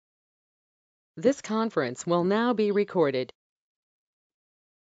This conference will now be recorded.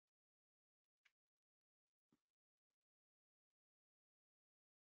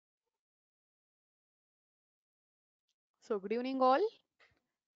 So good evening all.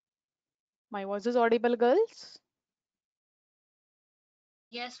 My voice is audible, girls?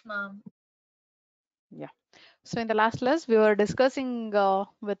 Yes, ma'am. Yeah. So in the last class we were discussing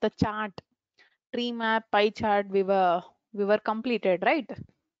with the chart, tree map, pie chart. We were completed, right?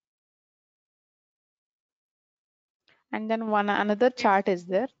 And then one another Yes. chart is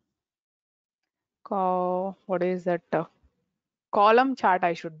there. What is that? Column chart.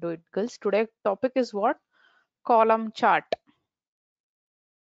 I should do it, girls. Today topic is what? Column chart.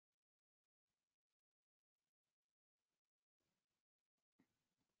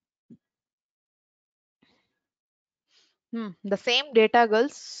 The same data,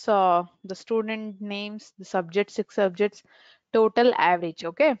 girls. The student names, the subject, 6 subjects, total average.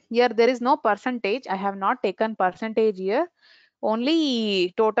 Okay. Here there is no percentage. I have not taken percentage here.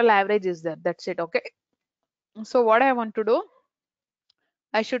 Only total average is there. That's it. Okay. So what I want to do,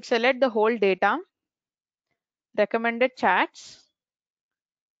 I should select the whole data, recommended charts.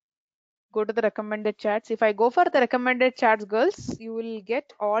 Go to the recommended charts. If I go for the recommended charts, girls, you will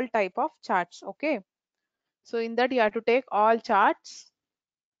get all type of charts. Okay. So in that you have to take all charts.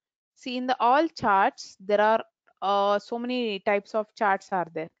 See, in the all charts, there are so many types of charts are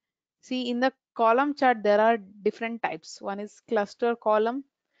there. See, in the column chart, there are different types. One is cluster column,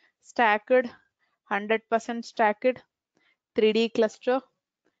 stacked, 100% stacked, 3D cluster,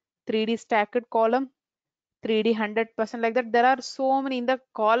 3D stacked column, 3D 100%, like that. There are so many in the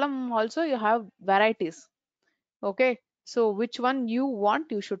column also you have varieties. Okay. So which one you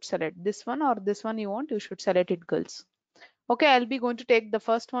want, you should select this one, or this one you want, you should select it, girls. Okay, I'll be going to take the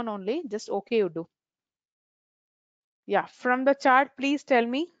first one only. Just okay, you do. Yeah, from the chart, please tell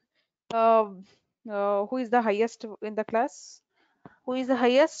me uh, who is the highest in the class? Who is the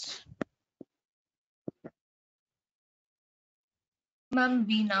highest? Ma'am,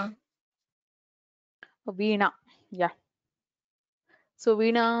 Veena. Veena. Yeah. So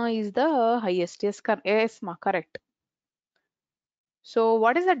Veena is the highest. Yes, yes, ma, correct. So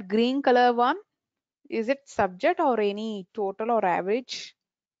what is that green color one? Is it subject or any total or average?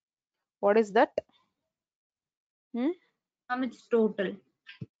 What is that? Hmm? Ma'am, it's total.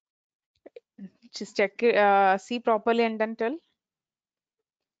 Just check, see properly and then tell.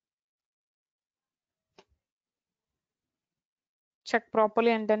 Check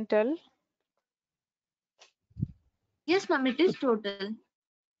properly and then tell. Yes, ma'am, it is total.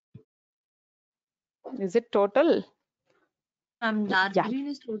 Is it total? Ma'am, dark Yeah. green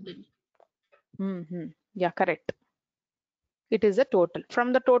is total. Yeah, correct. It is a total.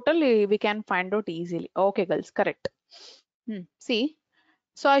 From the total, we can find out easily. Okay, girls, correct. See,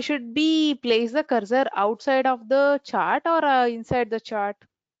 so I should be place the cursor outside of the chart or inside the chart.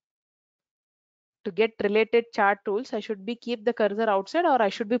 To get related chart tools, I should be keep the cursor outside or I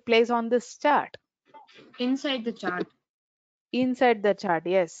should be placed on this chart. Inside the chart. Inside the chart,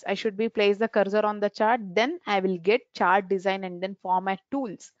 yes. I should be place the cursor on the chart. Then I will get chart design and then format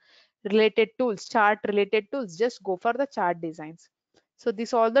tools. Related tools, chart related tools. Just go for the chart designs. So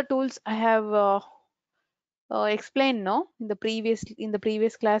these all the tools I have explained no in the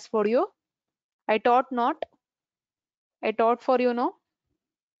previous class for you. I taught not. I taught for you no.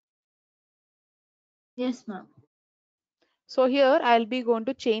 Yes, ma'am. So here I'll be going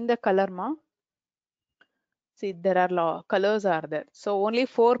to change the color ma. See, there are colors are there. So only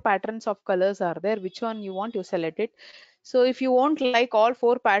 4 patterns of colors are there. Which one you want, you select it. So if you won't like all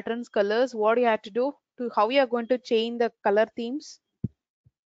 4 patterns colors, what you have to do to how you are going to change the color themes?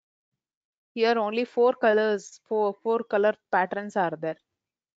 Here only 4 colors, four color patterns are there.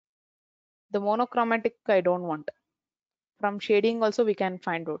 The monochromatic I don't want. From shading also we can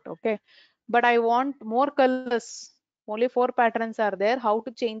find out. Okay. But I want more colors. Only 4 patterns are there. How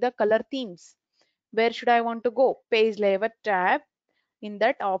to change the color themes? Where should I want to go? Page layout tab. In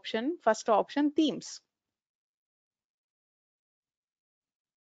that option, first option, themes.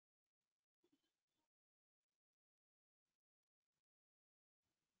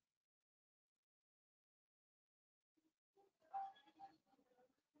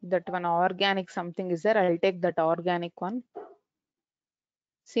 That one organic something is there. I'll take that organic one.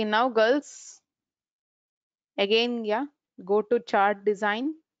 See now, girls, again, yeah, go to chart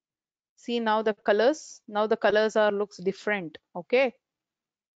design. See now the colors. Now the colors are looks different. Okay.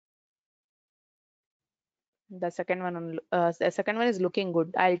 The second one is looking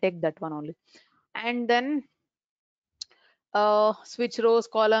good. I'll take that one only. And then switch rows,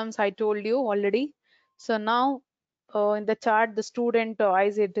 columns. I told you already. So now in the chart, the student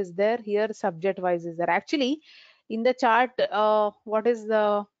wise it is there. Here subject wise is there. Actually, in the chart, what is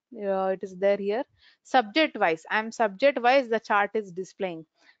the it is there here. Subject wise. I'm subject wise. The chart is displaying.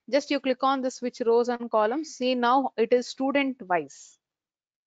 Just you click on the switch rows and columns. See now it is student wise.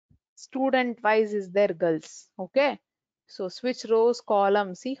 Student wise is there, girls. Okay. So switch rows,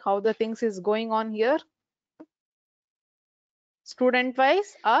 column. See how the things is going on here. Student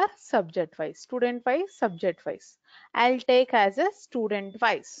wise or subject wise? Student wise, subject wise. I'll take as a student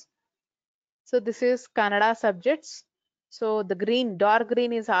wise. So this is Kannada subjects. So the green, dark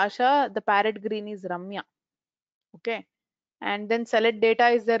green is Asha, the parrot green is Ramya. Okay. And then select data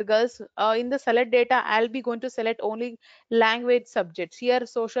is there, girls. In the select data, I'll be going to select only language subjects. Here,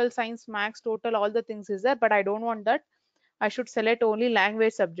 social science, max, total, all the things is there, but I don't want that. I should select only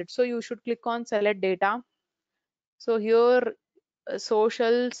language subjects. So you should click on select data. So here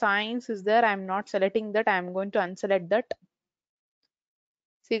social science is there. I'm not selecting that. I'm going to unselect that.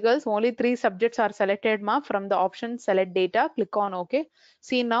 See girls, only 3 subjects are selected ma from the option select data. Click on OK.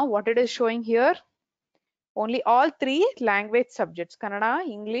 See now what it is showing here. Only all 3 language subjects, Kannada,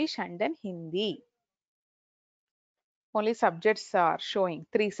 English and then Hindi. Only subjects are showing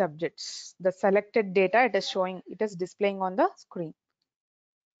 3 subjects. The selected data it is showing, it is displaying on the screen.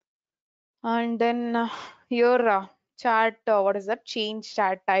 And then here chart, what is that? Change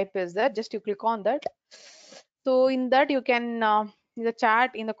chart type is there. Just you click on that. So in that you can in the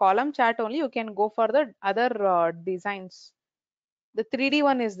chart, in the column chart only you can go for the other designs. The 3D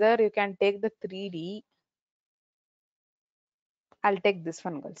one is there. You can take the 3D. I'll take this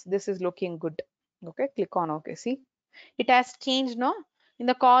one, girls. This is looking good. Okay, click on OK. See, it has changed, no? In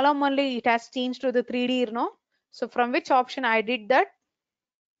the column only it has changed to the 3D, no? So from which option I did that?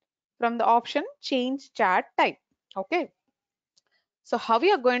 From the option change chart type. Okay. So how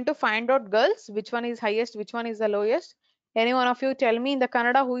we are going to find out, girls, which one is highest, which one is the lowest? Any one of you tell me in the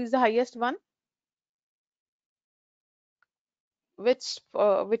Kannada who is the highest one? Which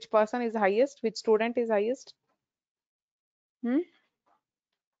person is highest? Which student is highest? Ma'am,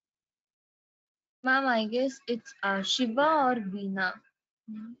 I guess it's Shiva or Veena.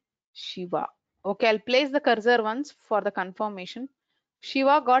 Shiva. Okay, I'll place the cursor once for the confirmation.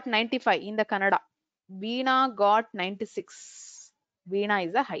 Shiva got 95 in the Kannada. Veena got 96. Veena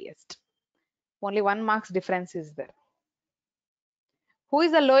is the highest. Only 1 marks difference is there. Who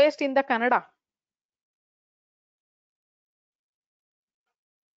is the lowest in the Kannada?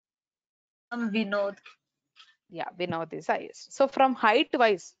 Vinod. Yeah, Vinod is highest. So from height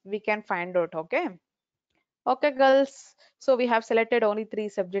wise, we can find out. Okay. Okay, girls. So we have selected only 3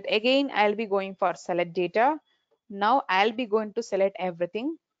 subjects. Again, I'll be going for select data. Now I'll be going to select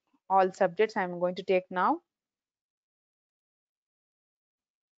everything. All subjects I'm going to take now.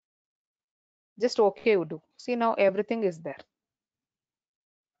 Just okay, you do. See now everything is there.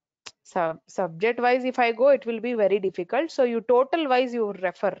 Subject wise, if I go, it will be very difficult. So you total wise you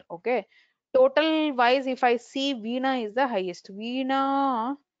refer. Okay. Total wise, if I see Veena is the highest.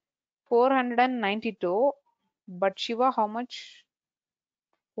 Veena 492. But Shiva, how much?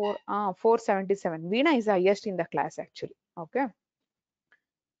 477. Veena is the highest in the class actually. Okay.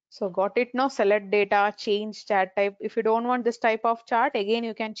 So got it now. Select data, change chart type. If you don't want this type of chart, again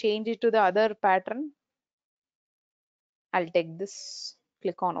you can change it to the other pattern. I'll take this.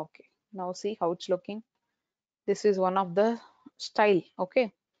 Click on OK. Now see how it's looking. This is one of the style.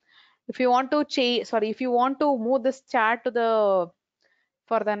 Okay. If you want to change, sorry, if you want to move this chart to the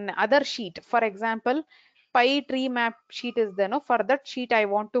for the other sheet, for example, pie tree map sheet is there. No, for that sheet I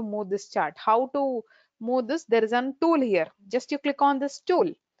want to move this chart. How to move this? There is a tool here. Just you click on this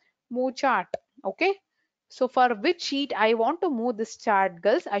tool, move chart. Okay. So for which sheet I want to move this chart,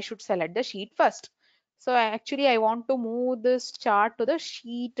 girls, I should select the sheet first. So actually I want to move this chart to the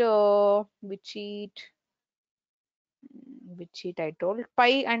sheet, which sheet I told,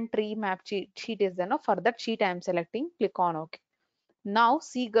 pie and tree map sheet is there. No, for that sheet I am selecting. Click on OK. Now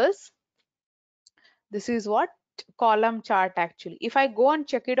see, girls, this is what column chart actually. If I go and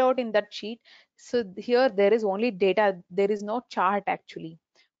check it out in that sheet, so here there is only data, there is no chart actually.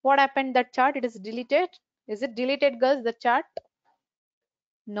 What happened? That chart, it is deleted. Is it deleted, girls, the chart?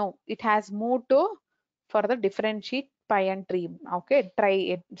 No, it has moved to for the different sheet, pie and tree. Okay, try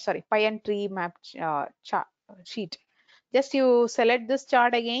it. Sorry, pie and tree map chart sheet. Just you select this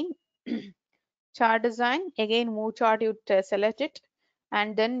chart again. Chart design again, move chart, you select it,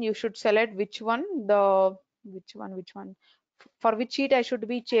 and then you should select which one, the which one for which sheet I should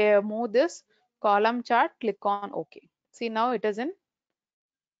be move this column chart. Click on OK. See now it is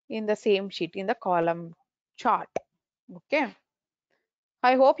in the same sheet in the column chart. Okay,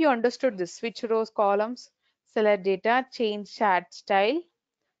 I hope you understood this. Switch rows, columns, select data, change chart style,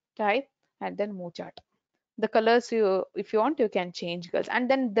 type, and then move chart. The colors, you if you want, you can change, girls. And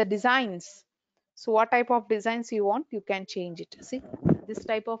then the designs. So what type of designs you want, you can change it. See, this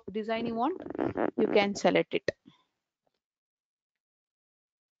type of design you want, you can select it.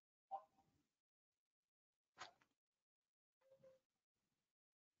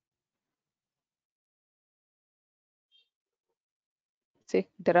 See,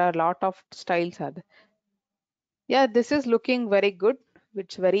 there are a lot of styles are there. Yeah, this is looking very good.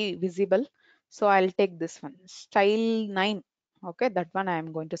 It's very visible. So I'll take this one, style 9. Okay, that one I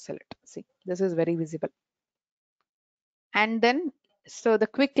am going to select. See, this is very visible. And then, so the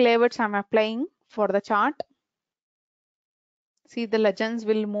quick layouts I'm applying for the chart. See, the legends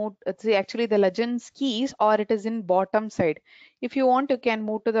will move. See, actually the legends keys, or it is in bottom side. If you want, you can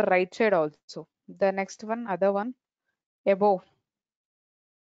move to the right side also. The next one, other one, above,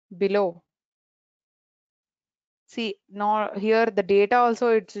 below. See, now here the data also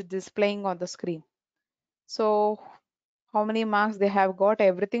it's displaying on the screen. So how many marks they have got,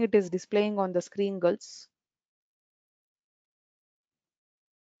 everything it is displaying on the screen, girls.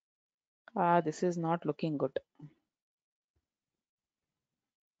 This is not looking good.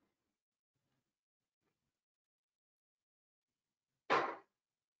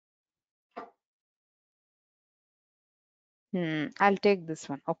 I'll take this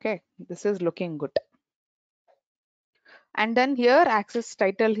one. Okay, this is looking good. And then here axis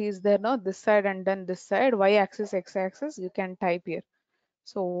title is there, no, this side and then this side, y axis, x axis, you can type here.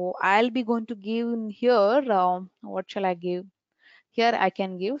 So I'll be going to give in here, what shall I give? Here I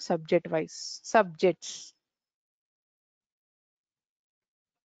can give subject wise, subjects.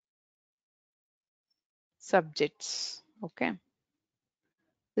 Subjects. Okay.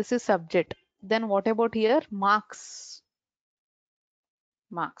 This is subject. Then what about here? Marks.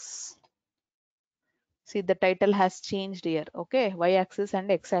 Marks. See, the title has changed here. Okay. Y axis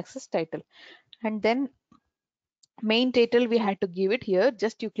and x axis title. And then main title we had to give it here.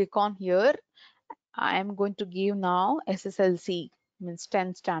 Just you click on here. I am going to give now SSLC, means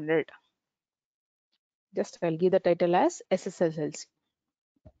 10 standard. Just I'll give the title as SSLC.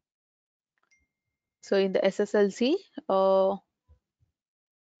 So in the SSLC,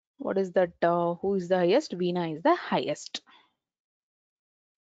 what is that? Who is the highest? Veena is the highest.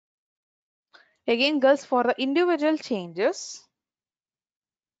 Again, girls, for the individual changes,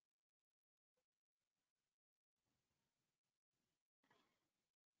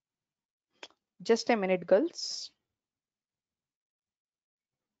 just a minute, girls.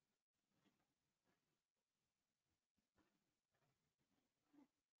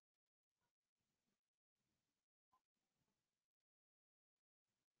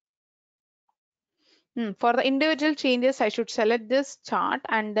 For the individual changes, I should select this chart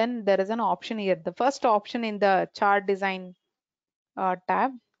and then there is an option here. The first option in the chart design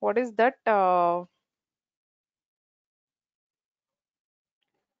tab. What is that?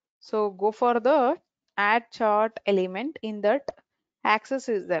 So go for the add chart element. In that axis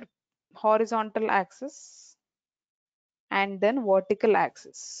is there, horizontal axis and then vertical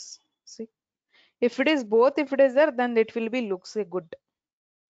axis. See, if it is both, if it is there, then it will be looks good.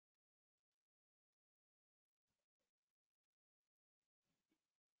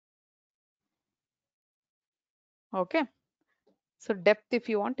 Okay. So depth, if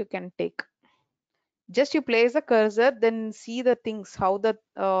you want, you can take. Just you place the cursor, then see the things, how the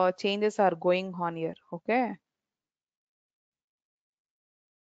changes are going on here. Okay.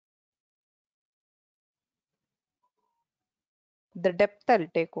 The depth I'll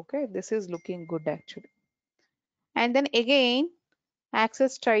take. Okay. This is looking good actually. And then again,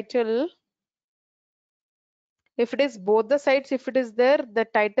 access title. If it is both the sides, if it is there, the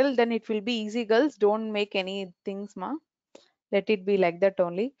title, then it will be easy, girls. Don't make any things, ma. Let it be like that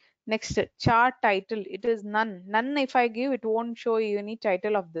only. Next, chart title. It is none. None, if I give, it won't show you any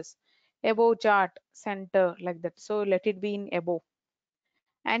title of this. Above chart, center, like that. So let it be in above.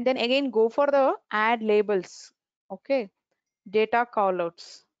 And then again, go for the add labels. Okay. Data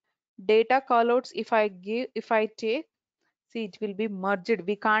callouts. Data callouts, if I give, if I take, see, it will be merged.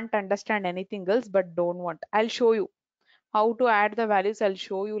 We can't understand anything else, but don't want. I'll show you how to add the values. I'll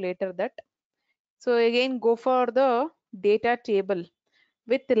show you later that. So again, go for the data table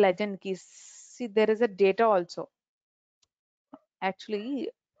with the legend keys. See, there is a data also. Actually,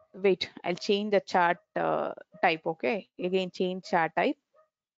 wait, I'll change the chart type. Okay, again, change chart type.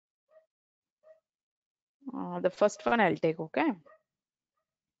 The first one I'll take. Okay,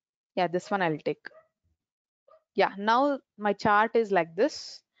 yeah, this one I'll take. Yeah, now my chart is like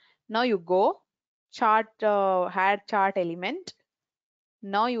this. Now you go chart, add chart element.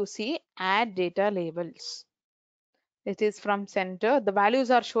 Now you see add data labels. It is from center. The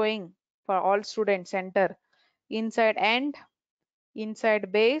values are showing for all students. Center, inside end,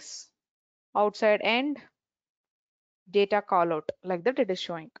 inside base, outside end, data callout, like that it is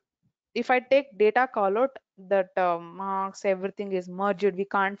showing. If I take data callout, that marks everything is merged, we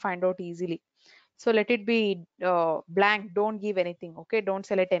can't find out easily. So let it be blank, don't give anything, okay, don't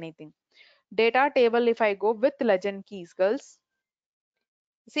select anything. Data table, if I go with legend keys, girls,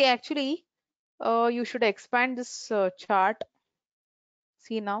 see actually you should expand this chart.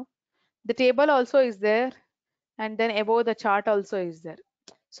 See now, the table also is there, and then above the chart also is there.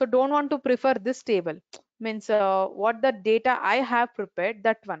 So don't want to prefer this table, means what the data I have prepared,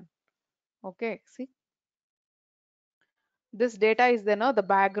 that one. Okay, see, this data is there, no, the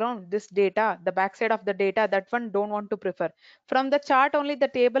background, this data, the backside of the data, that one don't want to prefer. From the chart only, the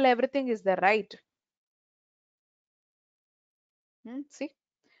table, everything is there, right? See,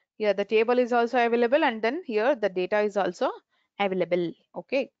 here the table is also available, and then here the data is also available.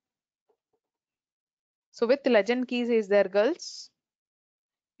 Okay, so with legend keys is there, girls.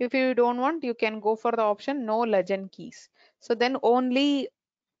 If you don't want, you can go for the option no legend keys. So then only,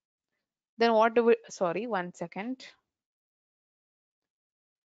 then what do we, sorry, one second,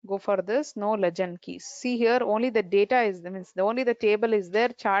 go for this no legend keys. See here, only the data is, means the only the table is there,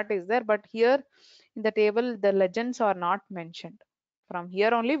 chart is there, but here in the table the legends are not mentioned. From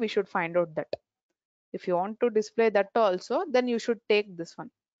here only we should find out that. If you want to display that also, then you should take this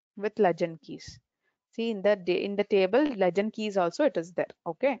one with legend keys. See, in the in the table legend keys also it is there.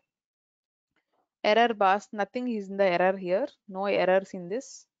 Okay, error bars, nothing is in the error here, no errors in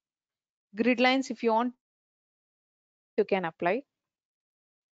this. Grid lines, if you want, you can apply.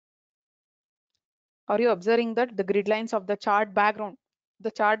 Are you observing that the grid lines of the chart background,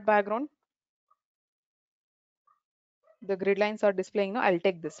 the chart background, the grid lines are displaying? No, I'll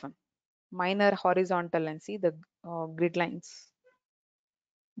take this one, minor horizontal, and see the grid lines.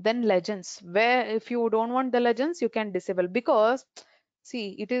 Then legends, where if you don't want the legends, you can disable, because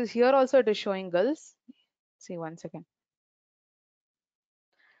see, it is here also it is showing, girls. See, one second.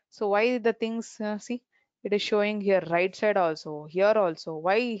 So why the things, see, it is showing here right side also, here also.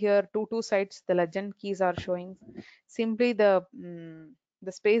 Why here two sides the legend keys are showing? Simply the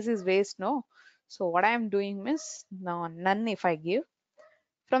space is waste, no? So what I am doing is, no, none if I give.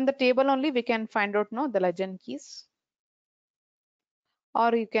 From the table only we can find out, no, the legend keys.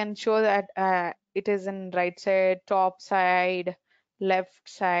 Or you can show that it is in right side, top side, left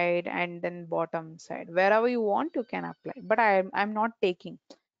side, and then bottom side. Wherever you want, you can apply. But I'm not taking,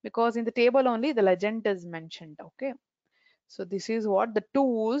 because in the table only the legend is mentioned. Okay. So this is what the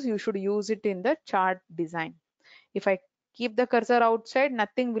tools you should use it in the chart design. If I keep the cursor outside,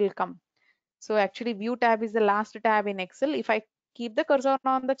 nothing will come. So actually view tab is the last tab in Excel. If I keep the cursor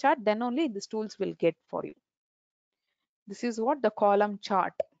on the chart, then only these tools will get for you. This is what the column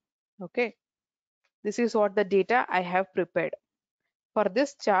chart. Okay. This is what the data I have prepared. For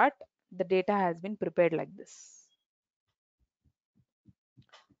this chart, the data has been prepared like this.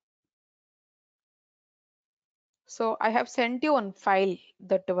 So I have sent you one file,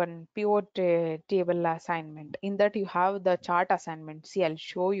 that one pivot table assignment. In that you have the chart assignment. See, I'll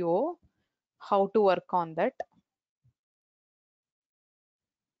show you how to work on that.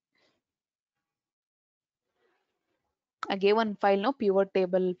 I gave one file, no, pivot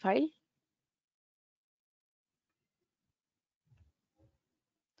table file.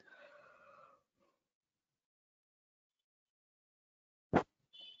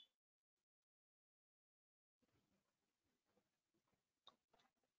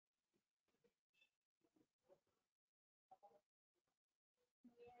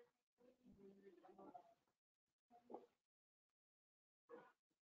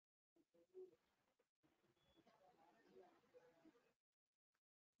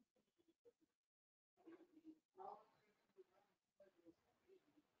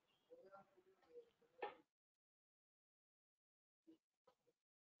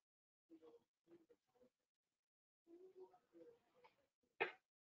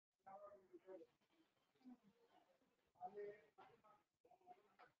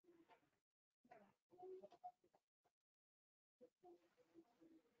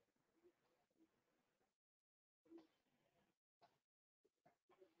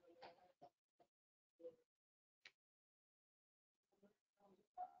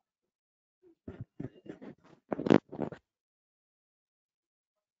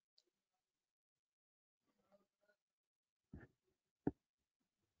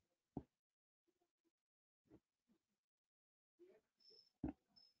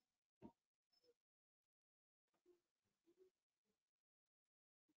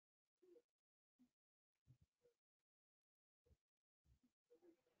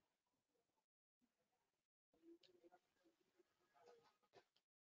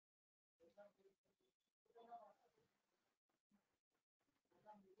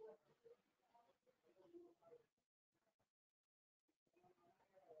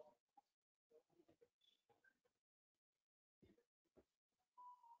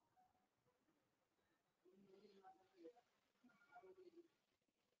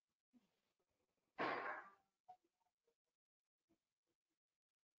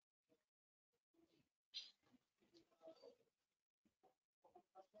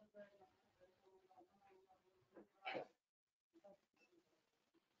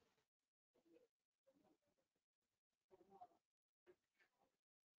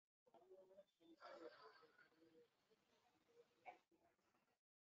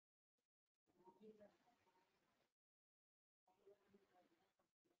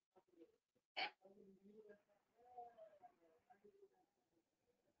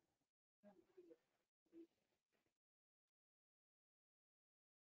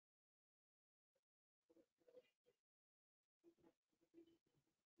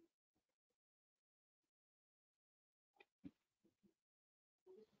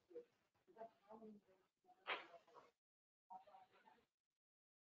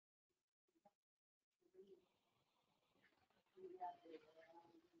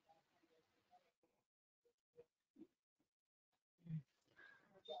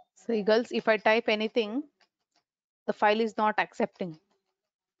 So Eagles, if I type anything, the file is not accepting.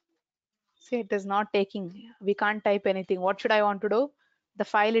 See, it is not taking. We can't type anything. What should I want to do? The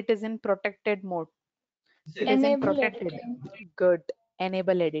file, it is in protected mode. It is in Enable protected. editing. Good.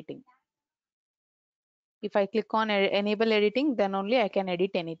 Enable editing. If I click on enable editing, then only I can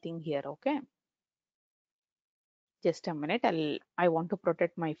edit anything here. Okay. Just a minute. I want to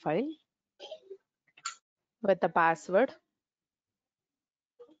protect my file with the password.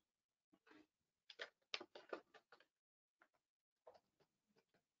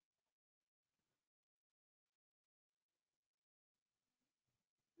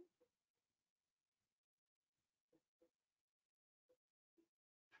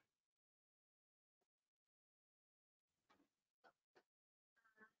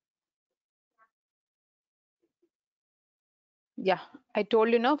 Yeah, I told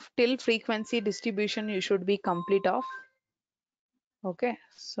you now till frequency distribution you should be complete off. Okay,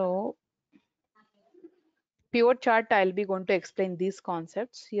 so pure chart I'll be going to explain these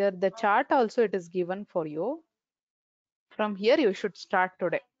concepts. Here the chart also it is given for you. From here you should start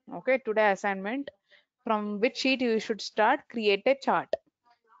today. Okay, today assignment. From which sheet you should start? Create a chart.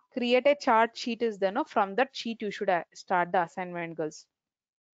 Create a chart sheet is there, no? From that sheet you should start the assignment, girls.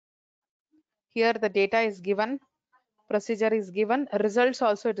 Here the data is given, procedure is given, results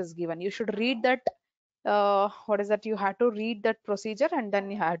also it is given. You should read that. What is that? You have to read that procedure and then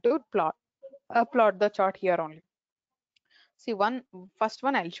you have to plot the chart here only. See, first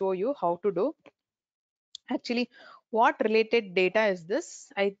one I'll show you how to do. Actually, what related data is this?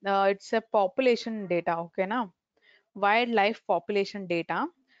 It's a population data. Okay, now wildlife population data,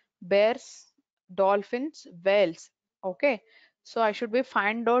 bears, dolphins, whales. Okay, so I should be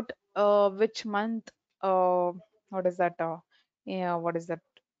find out which month. What is that? Yeah, what is that?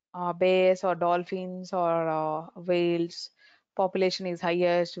 Bears or dolphins or whales population is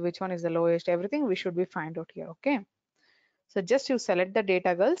highest. Which one is the lowest? Everything we should be find out here. Okay. So just you select the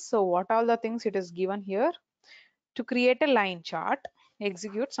data, girls. So what all the things it is given here? To create a line chart,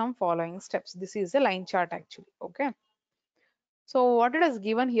 execute some following steps. This is a line chart actually. Okay. So what it is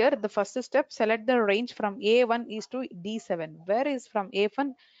given here, the first step, select the range from A1 is to D7. Where is from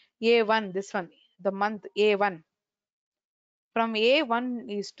A1? A1, this one, the month A1. From A1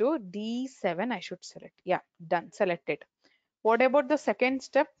 is to D7, I should select. Yeah, done, selected. What about the second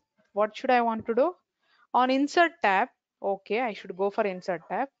step? What should I want to do? On insert tab, okay, I should go for insert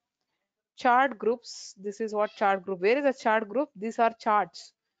tab. Chart groups, this is what chart group. Where is the chart group? These are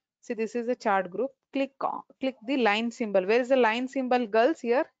charts. See, this is a chart group. Click the line symbol. Where is the line symbol, girls?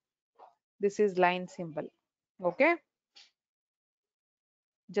 Here. This is line symbol. Okay.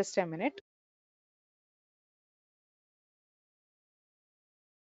 Just a minute.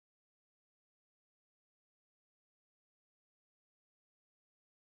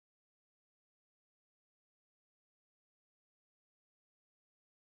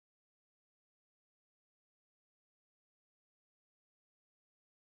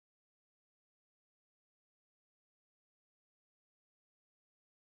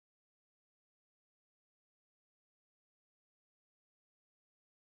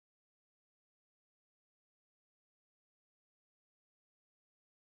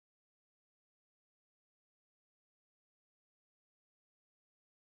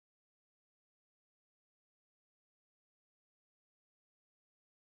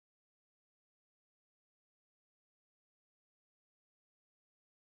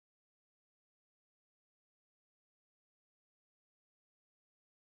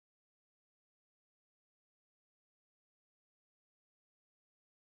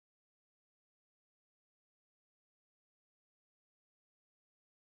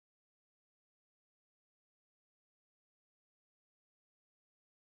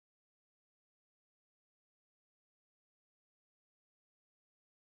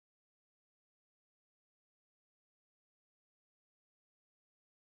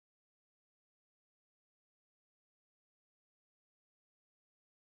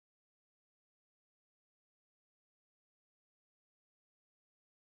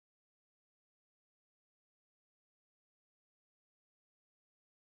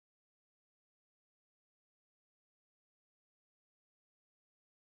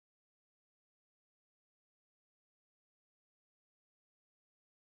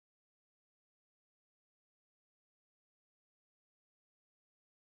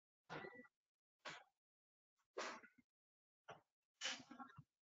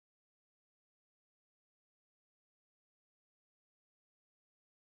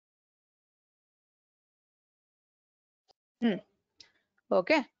 Hmm.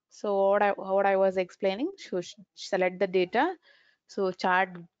 Okay. So what I was explaining, so select the data. So chart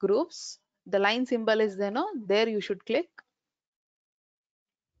groups. The line symbol is there, no? There you should click.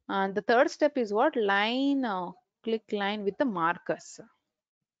 And the third step is what? Line. Click line with the markers.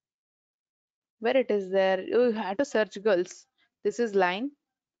 Where it is there, you have to search, girls. This is line.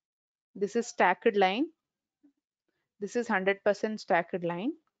 This is stacked line. This is 100% stacked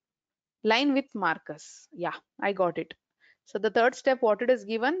line. Line with markers. Yeah, I got it. So the third step, what it is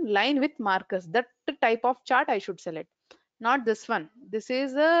given, line with markers. That type of chart I should select. Not this one. This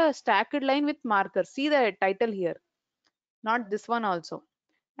is a stacked line with markers. See the title here. Not this one also.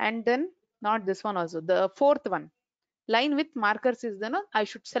 And then not this one also. The fourth one. Line with markers is the no, I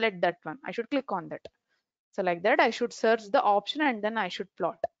should select that one. I should click on that. So like that, I should search the option and then I should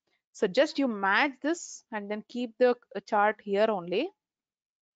plot. So just you match this and then keep the chart here only.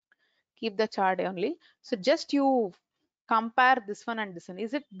 Keep the chart only. So just you compare this one and this one.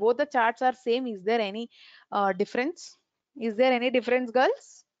 Is it both the charts are same? Is there any difference? Is there any difference,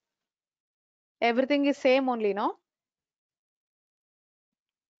 girls? Everything is same only, no?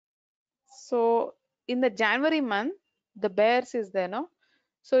 So in the January month, the bears is there, no?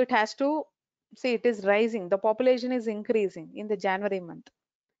 So it has to see it is rising. The population is increasing in the January month.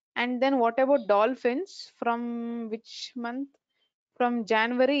 And then what about dolphins? From which month? From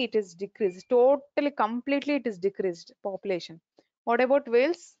January it is decreased. Totally, completely it is decreased population. What about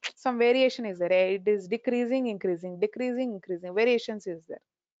whales? Some variation is there. It is decreasing, increasing, decreasing, increasing. Variations is there.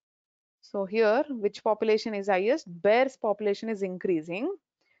 So here, which population is highest? Bears population is increasing.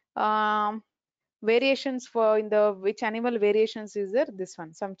 Um, Variations for in the which animal variations is there? This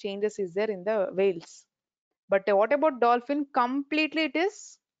one. Some changes is there in the whales. But what about dolphin? Completely it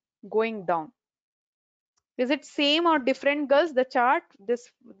is going down. Is it same or different, girls? The chart, this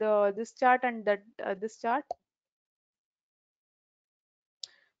chart and that this chart,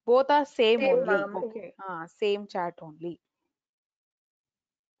 both are same Same, only. ma'am. Okay, same chart only.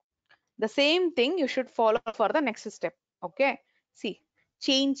 The same thing you should follow for the next step. Okay, see,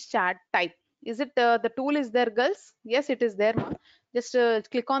 change chart type. Is it the tool is there, girls? Yes, it is there, ma'am. Just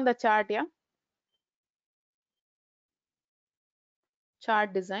click on the chart, yeah.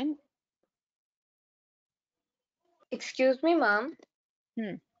 Chart design. Excuse me, ma'am.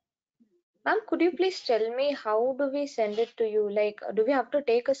 Hmm. Ma'am, could you please tell me how do we send it to you? Like, do we have to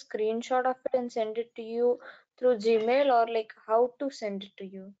take a screenshot of it and send it to you through Gmail, or like how to send it to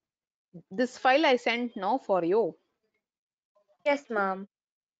you? This file I sent now for you. Yes, ma'am.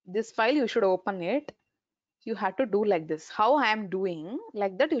 This file you should open it. You have to do like this. How I am doing,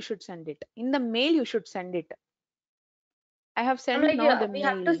 like that you should send it. In the mail you should send it. I have I'm sent like, now yeah, the we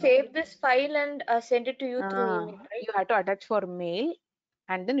have to mail. save this file and send it to you through email, right? You have to attach for mail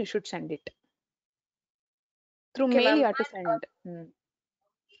and then you should send it. Through Okay, mail you ma'am. have to send.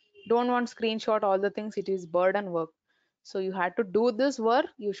 Don't want screenshot all the things. It is burden work. So you have to do this work.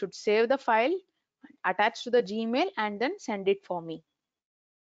 You should save the file, attach to the Gmail and then send it for me.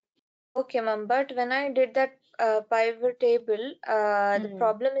 Okay, ma'am. But when I did that pivot table, the Hmm.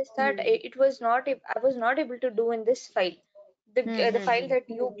 problem is that it was not. I was not able to do in this file, the file Hmm. that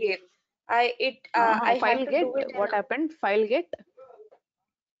you gave. I had File to do get, it in. what happened? File get.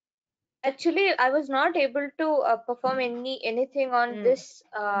 Actually, I was not able to perform anything on Hmm. this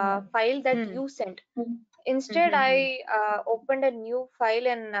file that Hmm. you sent. Hmm. Instead, Hmm. Hmm. I opened a new file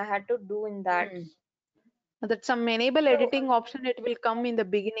and I had to do in that. Hmm. That some enable So editing option it will come in the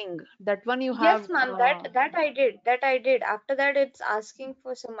beginning. That one you yes, have. ma'am, that I did. That I did. After that, it's asking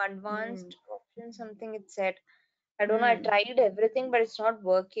for some Hmm. advanced option, something it said. I don't know. I Hmm. tried everything, but it's not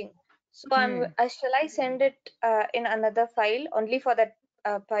working. So Hmm. shall I send it in another file only for that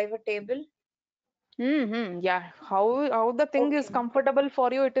pivot table? Yeah. How the thing is Okay. comfortable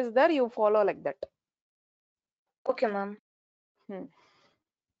for you, it is there. You follow like that. Okay, ma'am. Hmm.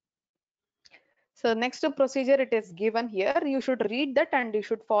 So next procedure it is given here. You should read that and you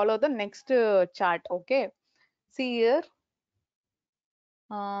should follow the next chart. Okay. See here.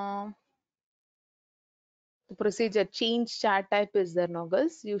 Uh, the procedure change chart type is there,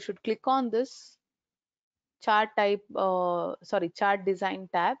 Noggles. You should click on this chart type. Sorry, chart design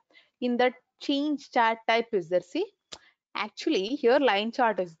tab. In that change chart type is there. See, actually here line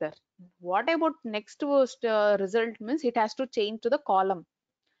chart is there. What about next worst result means it has to change to the column.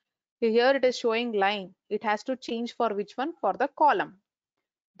 Here it is showing line. It has to change for which one? For the column.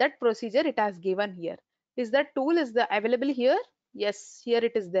 That procedure it has given here. Is that tool is the available here? Yes, here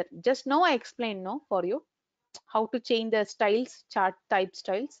it is there. Just now I explained no for you how to change the styles, chart type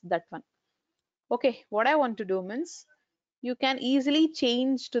styles, that one. Okay, what I want to do means you can easily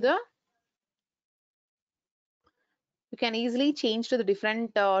change to the You can easily change to the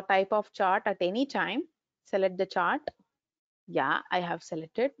different type of chart at any time. Select the chart. Yeah, I have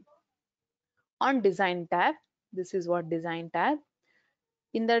selected. On design tab, this is what design tab.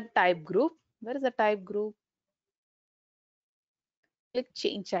 In the type group, where is the type group? Click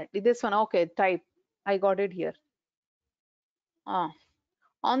change chart. This one, okay, type. I got it here. Ah,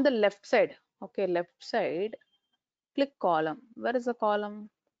 on the left side, okay, left side, click column. Where is the column?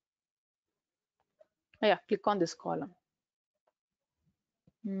 Oh, yeah, click on this column.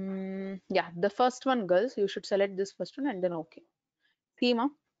 Yeah, the first one, girls, you should select this first one and then okay. See, ma?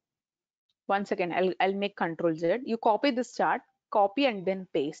 One second, I'll make Control Z. You copy this chart, copy and then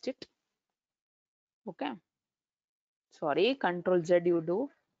paste it. Okay. Sorry, Control Z you do.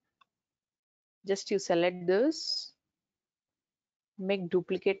 Just you select this, make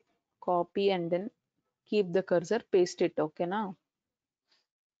duplicate, copy and then keep the cursor, paste it. Okay now.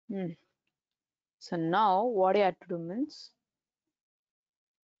 So now what you have to do means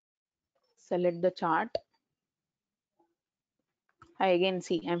select the chart. I again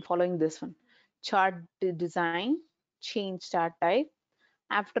see I'm following this one. Chart design, change chart type.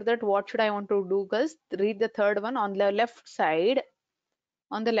 After that, what should I want to do, girls? Read the third one on the left side.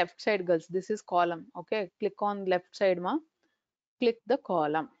 On the left side, girls, this is column. Okay, click on left side, ma. Click the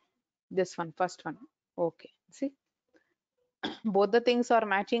column. This one, first one. Okay, see, both the things are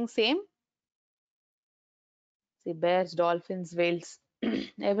matching same. See, bears, dolphins, whales,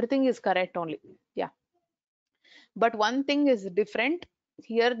 everything is correct only. Yeah, but one thing is different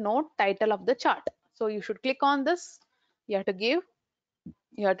here. Note title of the chart. So you should click on this. You have to give.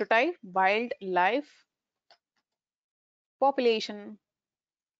 You have to type wildlife population.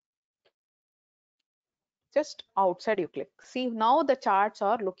 Just outside you click. See, now the charts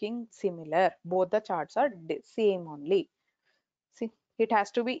are looking similar. Both the charts are same only. See, it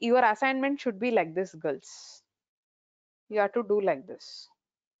has to be, your assignment should be like this, girls. You have to do like this.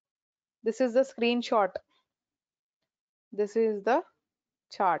 This is the screenshot. This is the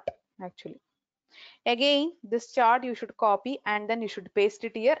chart actually. Again, this chart you should copy and then you should paste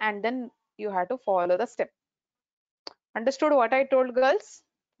it here and then you have to follow the step. Understood what I told, girls?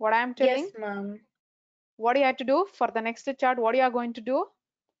 What I am telling? Yes, ma'am. What you have to do for the next chart? What you are going to do?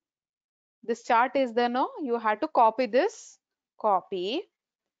 This chart is there, no? You have to copy this. Copy.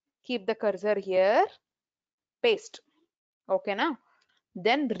 Keep the cursor here. Paste. Okay, now.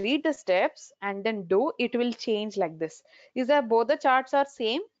 Then read the steps and then do. It will change like this. Is that both the charts are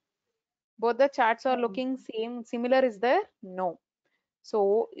same? Both the charts are Hmm. looking same. Similar is there? No.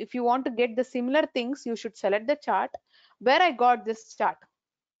 So if you want to get the similar things, you should select the chart. Where I got this chart?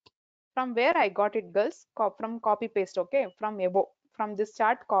 From where I got it, girls? From copy paste, okay? From above. From this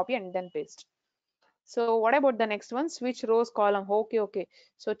chart, copy and then paste. So what about the next one? Switch rows column. Okay, okay.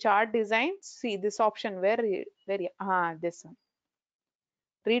 So chart design. See this option where this one.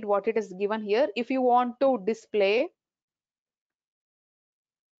 Read what it is given here. If you want to display,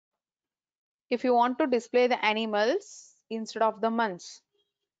 the animals instead of the months.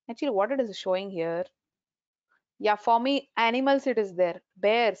 Actually, what it is showing here. Yeah, for me, animals it is there.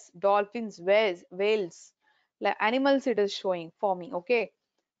 Bears, dolphins, whales. Like animals it is showing for me. Okay.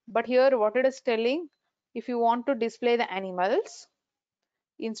 But here what it is telling, if you want to display the animals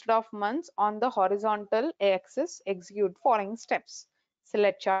instead of months on the horizontal axis, execute following steps.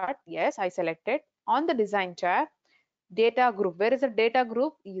 Select chart. Yes, I selected. On the design tab, data group. Where is the data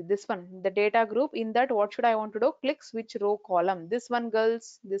group? This one, the data group. In that, what should I want to do? Click switch row column. This one,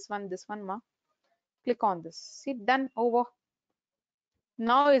 girls. This one, ma. Click on this. See, done. Over.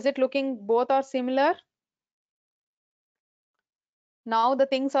 Now is it looking both are similar? Now the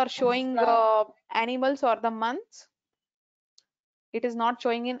things are Yes, showing ma'am. animals or the months. It is not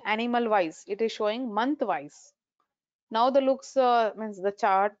showing in animal wise. It is showing month wise. Now the looks means the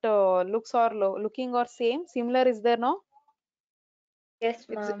chart looks are looking or same. Similar is there no? Yes,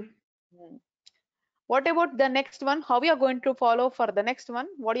 It's ma'am. Hmm. What about the next one? How we are going to follow for the next one?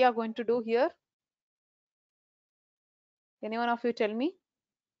 What you are going to do here? Anyone of you tell me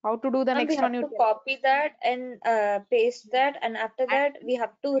how to do the Ma'am, we next one? have You to tell. copy that and paste that, and after that we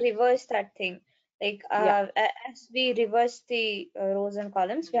have to reverse that thing. Like Yeah. as we reverse the rows and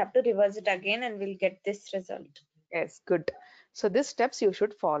columns, we have to reverse it again, and we'll get this result. Yes, good. So these steps you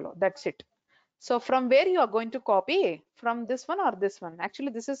should follow. That's it. So from where you are going to copy? From this one or this one? Actually,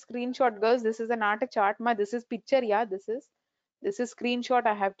 this is screenshot, girls. This is not a chart. This is picture. Yeah, this is screenshot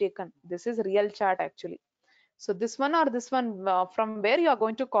I have taken. This is real chart actually. So this one or this one? From where you are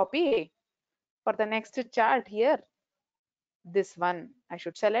going to copy for the next chart here? This one. I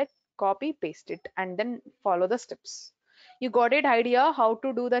should select, copy, paste it, and then follow the steps. You got it idea how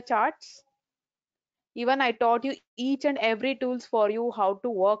to do the charts? Even I taught you each and every tools for you how to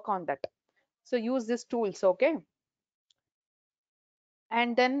work on that. So use these tools, okay?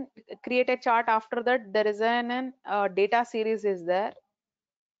 And then create a chart. After that, there is an data series is there.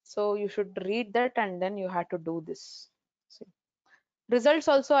 So you should read that and then you have to do this. See. Results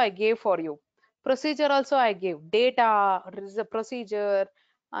also I gave for you. Procedure also I gave. Data, procedure,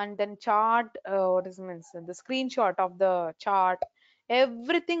 and then chart, what is means the screenshot of the chart.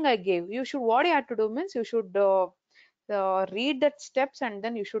 Everything I gave. You should, what you have to do means you should read that steps and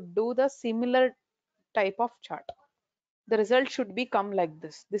then you should do the similar type of chart. The result should be come like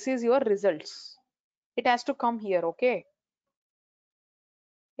this. This is your results. It has to come here, okay?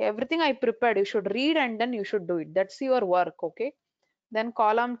 Everything I prepared, you should read and then you should do it. That's your work, okay? Then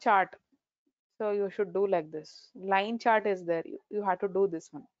column chart. So you should do like this. Line chart is there. You have to do this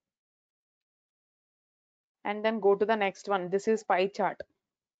one. And then go to the next one. This is pie chart.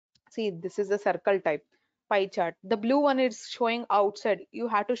 See, this is the circle type pie chart. The blue one is showing outside. You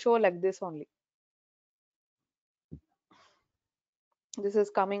have to show like this only. This is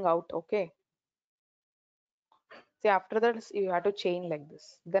coming out, okay? See, after that you have to chain like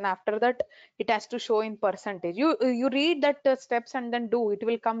this. Then after that it has to show in percentage. You read that steps and then do. It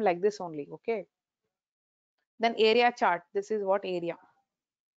will come like this only, okay? Then area chart. This is what area.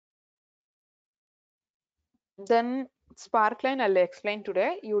 Then sparkline I'll explain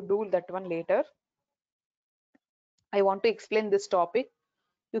today. You do that one later. I want to explain this topic.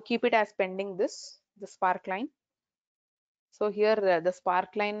 You keep it as pending this, the sparkline. So here the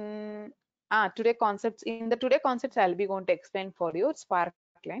sparkline, today concepts, in the today concepts I'll be going to explain for you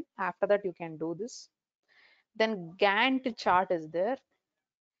sparkline. After that you can do this. Then Gantt chart is there.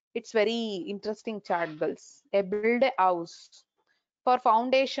 It's very interesting chart, girls. A build a house. For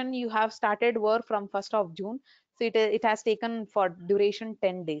foundation, you have started work from 1st of June. So it has taken for duration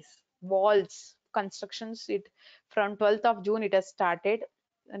 10 days. Walls, constructions, it from 12th of June it has started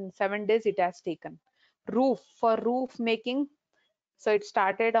and 7 days it has taken. Roof, for roof making, so it was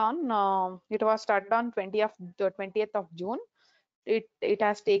started on 20th of June. It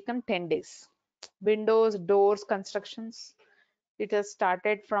has taken 10 days. Windows, doors, constructions, it has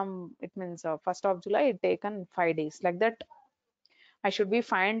started from, it means 1st of July, it taken 5 days. Like that I should be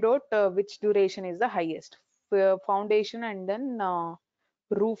find out which duration is the highest. Foundation and then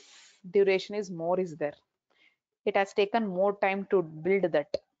roof duration is more is there. It has taken more time to build that.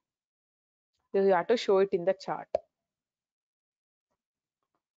 You have to show it in the chart.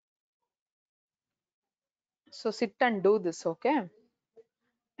 So sit and do this, okay?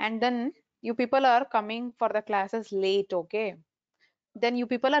 And then you people are coming for the classes late, okay? Then you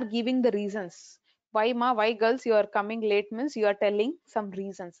people are giving the reasons. Why ma, why girls you are coming late means you are telling some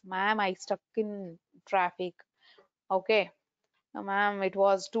reasons. Ma'am, I stuck in traffic. Okay. Ma'am, it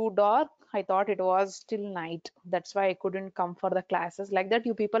was too dark. I thought it was still night. That's why I couldn't come for the classes. Like that,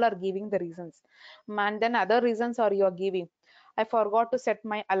 you people are giving the reasons. Man, then other reasons are you are giving. I forgot to set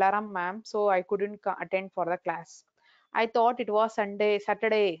my alarm, ma'am, so I couldn't attend for the class. I thought it was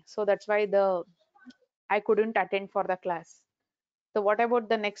Saturday, so that's why I couldn't attend for the class. So what about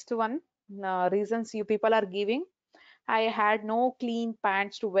the next one? Reasons you people are giving. I had no clean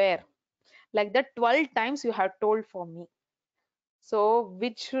pants to wear. Like that, 12 times you have told for me. So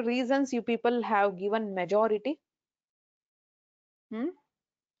which reasons you people have given majority? Hmm?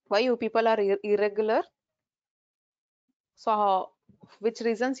 Why you people are irregular? So which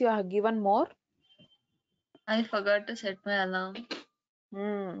reasons you have given more? I forgot to set my alarm.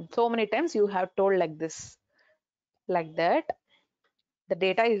 So many times you have told like this, like that. The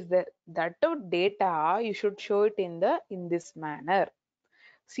data is there. That data you should show it in this manner.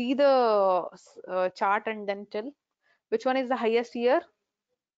 See the chart and then tell which one is the highest here.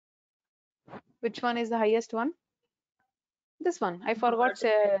 Which one is the highest one? This one. I forgot Forgot to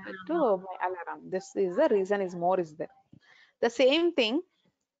set my to alarm. my alarm. This is the reason is more is there. The same thing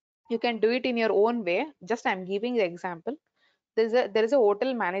you can do it in your own way. Just I'm giving the example. There is a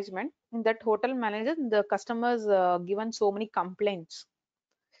hotel management. In that hotel management, the customers given so many complaints.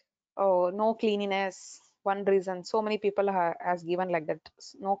 Oh, no cleanliness. One reason. So many people has given like that.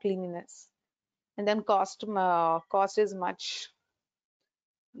 No cleanliness. And then cost is much.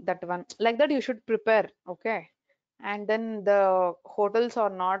 That one. Like that you should prepare. Okay. And then the hotels are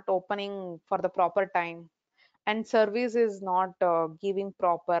not opening for the proper time and service is not giving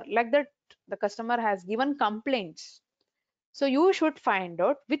proper, like that the customer has given complaints. So you should find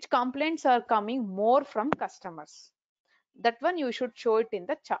out which complaints are coming more from customers. That one you should show it in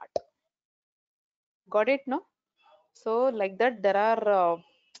the chart. Got it, no? So like that there are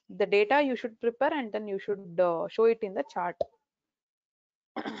the data you should prepare and then you should show it in the chart.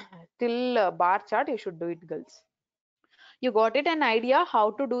 till bar chart, you should do it, girls. You got it an idea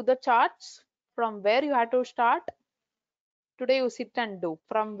how to do the charts, from where you had to start? Today you sit and do.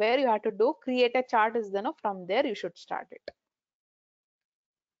 From where you had to do, create a chart is the no, from there you should start it.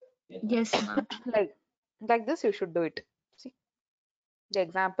 Yes, ma'am. Like this you should do it. See the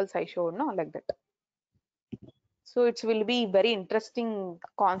examples I showed, no, like that. So it will be very interesting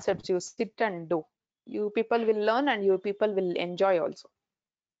concepts you sit and do. You people will learn and you people will enjoy also.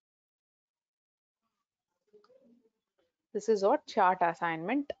 This is what chart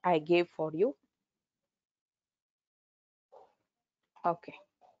assignment I gave for you. Okay.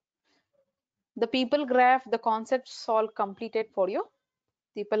 The people graph, the concepts all completed for you.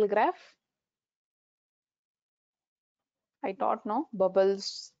 People graph. I taught no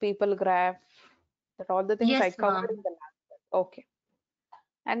bubbles, people graph, that all the things I Yes, covered in ma'am. the last. Okay.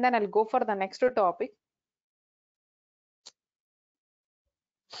 And then I'll go for the next topic.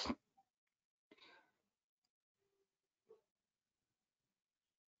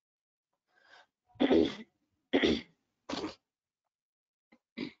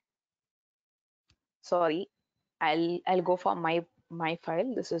 Sorry, I'll go for my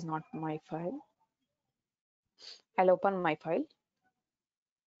file. This is not my file. I'll open my file.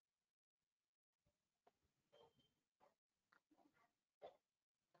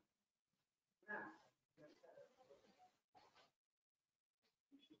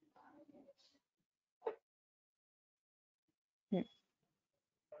 Hmm.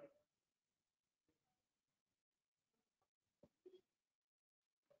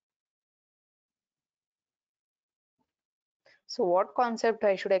 So what concept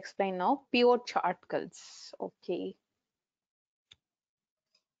I should explain now? Pure chart girls. Okay.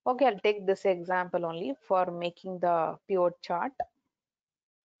 Okay, I'll take this example only for making the pure chart.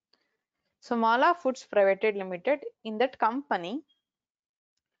 So Mala Foods Private Limited, in that company,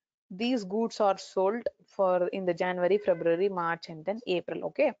 these goods are sold for in the January, February, March, and then April.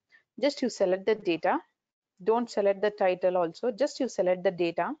 Okay. Just you select the data. Don't select the title also. Just you select the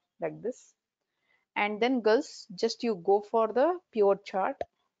data like this. And then girls, just you go for the pure chart.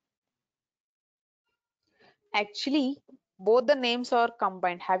 Actually, both the names are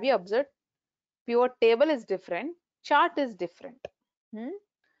combined. Have you observed? Pure table is different, chart is different. Hmm?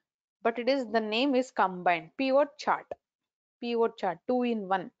 But it is the name is combined. Pure chart. Pure chart, two in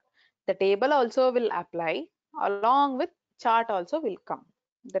one. The table also will apply along with chart also will come.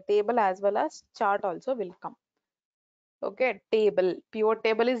 The table as well as chart also will come. Okay, table. Pure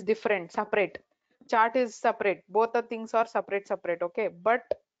table is different, separate. Chart is separate. Both the things are separate. Okay, but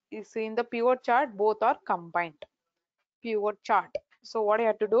you see in the pure chart, both are combined. Pure chart. So what you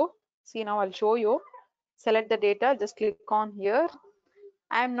have to do? See now I'll show you. Select the data. Just click on here.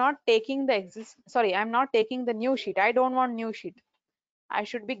 I'm not taking the I'm not taking the new sheet. I don't want new sheet. I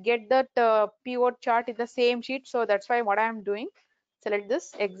should be get that pivot chart in the same sheet. So that's why what I am doing. Select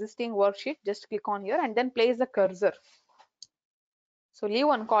this existing worksheet. Just click on here and then place the cursor. So leave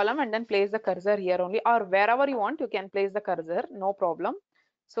one column and then place the cursor here only, or wherever you want, you can place the cursor, no problem.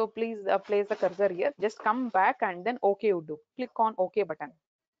 So please place the cursor here. Just come back and then OK you do. Click on OK button.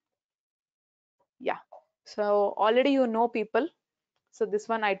 Yeah. So already you know people. So this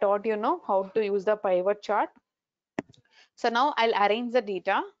one I taught you know how to use the pivot chart. So now I'll arrange the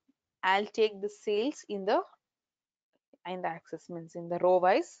data. I'll take the sales in the axis, means in the row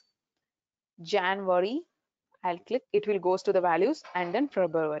wise. January, I'll click, it will goes to the values, and then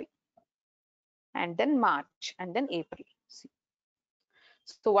February, and then March, and then April. See.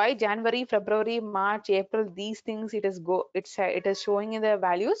 So why January, February, March, April, these things it is showing in the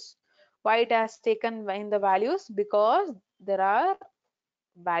values. Why it has taken in the values? Because there are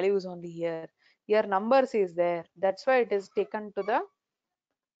values only here. Here numbers is there. That's why it is taken to the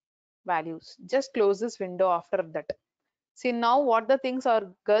values. Just close this window after that. See now what the things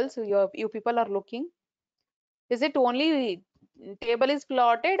are, girls, you people are looking. Is it only table is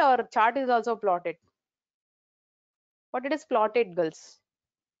plotted or chart is also plotted? What it is plotted, girls?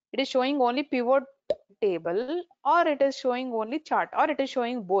 It is showing only pivot table, or it is showing only chart, or it is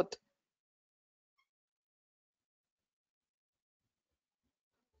showing both?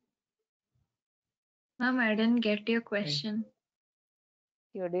 Ma'am, I didn't get your question.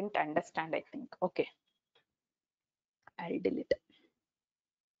 You didn't understand, I think. Okay, I'll delete.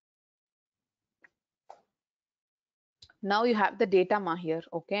 Now you have the data ma here.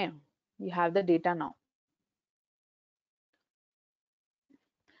 Okay, you have the data now.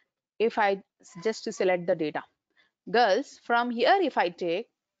 If I just to select the data, girls, from here if I take,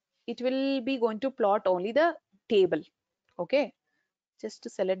 it will be going to plot only the table. Okay, just to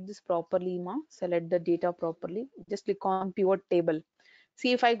select this properly ma, select the data properly, just click on pivot table.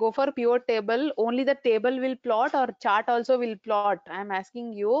 See, if I go for pivot table, only the table will plot or chart also will plot. I am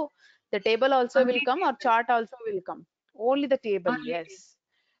asking you, the table also will Only come or table. chart also will come? Only the table, Only table.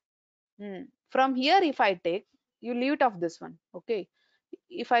 yes. From here, if I take, you leave it off this one, okay?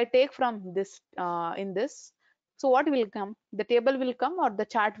 If I take from this, in this, so what will come? The table will come or the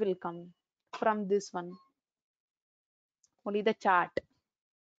chart will come from this one? Only the chart.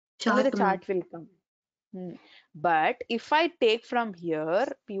 Only the Chart, ma'am. chart will come. But if I take from here,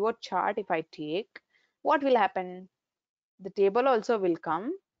 pivot chart, if I take, what will happen? The table also will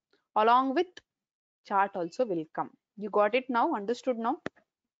come along with chart also will come. You got it now? Understood now?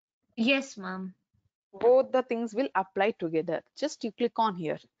 Yes, ma'am. Both the things will apply together. Just you click on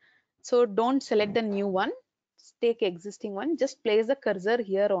here. So don't select the new one. Take existing one. Just place the cursor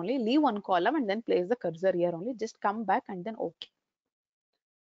here only. Leave one column and then place the cursor here only. Just come back and then OK.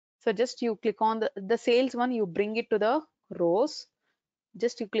 So just you click on the sales one. You bring it to the rows.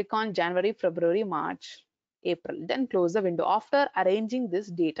 Just you click on January, February, March, April. Then close the window. After arranging this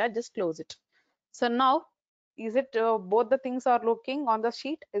data, just close it. So now, is it both the things are looking on the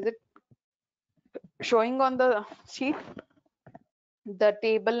sheet? Is it showing on the sheet? The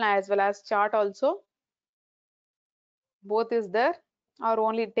table as well as chart also? Both is there, or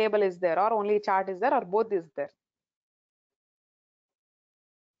only table is there, or only chart is there, or both is there?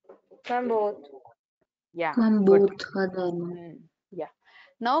 Ma'am, both. Yeah, Ma'am, good. both are there, ma'am. Yeah.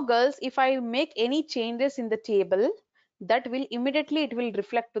 Now girls, if I make any changes in the table, that will immediately it will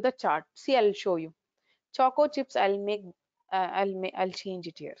reflect to the chart. See, I'll show you. Choco chips, I'll change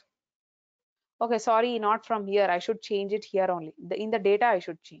it here. Okay, sorry, not from here. I should change it here only. In the data I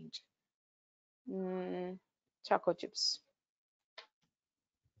should change. Choco chips.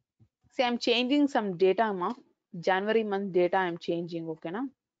 See, I'm changing some data, ma. January month data I'm changing, okay, na?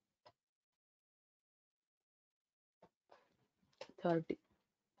 30.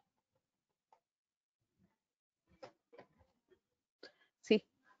 See,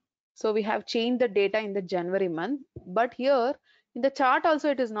 so we have changed the data in the January month, but here in the chart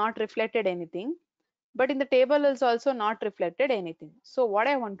also it is not reflected anything, but in the table is also not reflected anything. So what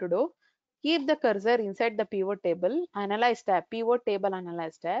I want to do, keep the cursor inside the pivot table, analyze tab, pivot table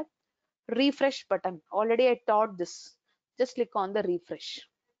analyze tab, refresh button. Already I taught this. Just click on the refresh.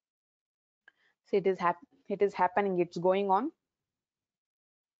 See, it is happening, it's going on.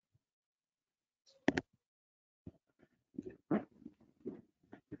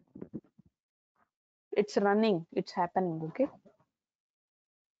 It's running, it's happening, okay?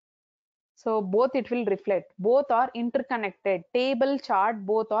 So both it will reflect, both are interconnected. Table, chart,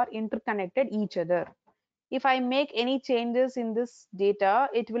 both are interconnected each other. If I make any changes in this data,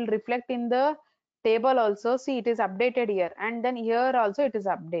 it will reflect in the table also. See, it is updated here, and then here also it is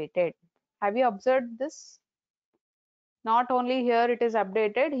updated. Have you observed this? Not only here it is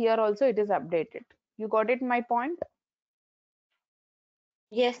updated, here also it is updated. You got it, my point?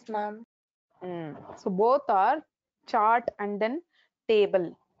 Yes, ma'am. So both are chart and then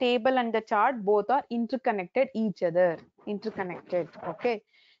table. Table and the chart both are interconnected each other. Interconnected. Okay.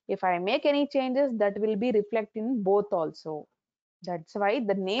 If I make any changes, that will be reflected in both also. That's why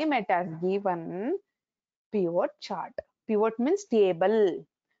the name it has given pivot chart. Pivot means table.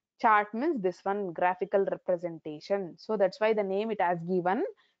 Chart means this one graphical representation. So that's why the name it has given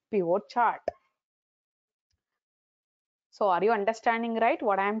pivot chart. So are you understanding right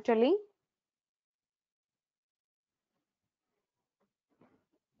what I am telling?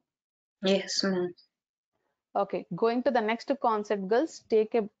 Yes, ma'am. Okay, going to the next concept, girls.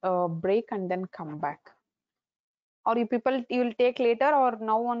 Take a break and then come back. Or you people, you will take later or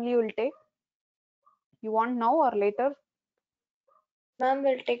now only you will take? You want now or later? Ma'am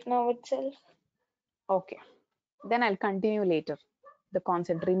will take now itself. Okay, then I'll continue later. The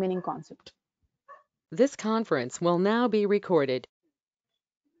concept, remaining concept. This conference will now be recorded.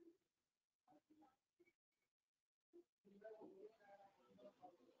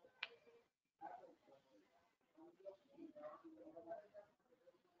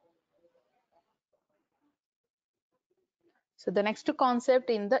 So the next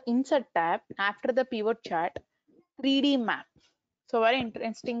concept in the insert tab after the pivot chart, 3D map. So very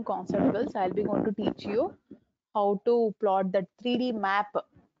interesting concept, girls. I'll be going to teach you how to plot that 3D map.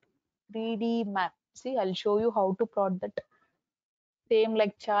 3D map. See, I'll show you how to plot that same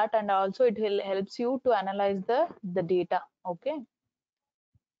like chart, and also it will helps you to analyze the data. Okay.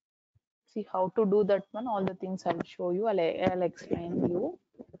 See how to do that one. All the things I'll show you. I'll explain you.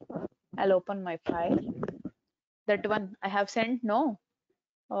 I'll open my file. That one I have sent. No.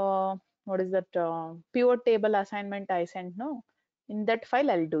 What is that? Pivot table assignment I sent. No. In that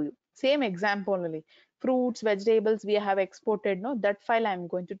file I'll do you. Same example only. Fruits, vegetables we have exported. No, that file I'm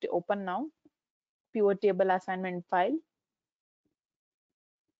going to open now. Pivot table assignment file.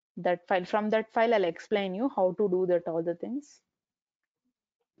 That file. From that file, I'll explain you how to do that all the things.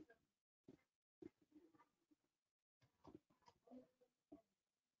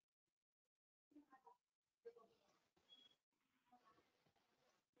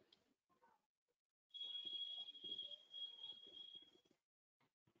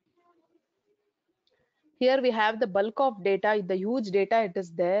 Here we have the bulk of data, the huge data it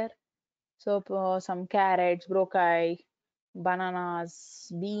is there. So some carrots, broccoli,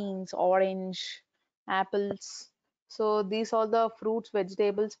 bananas, beans, orange, apples. So these are the fruits,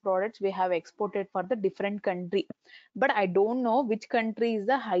 vegetables, products we have exported for the different country. But I don't know which country is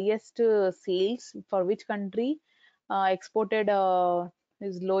the highest sales, for which country exported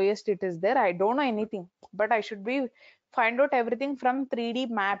is lowest it is there. I don't know anything, but I should be find out everything from 3D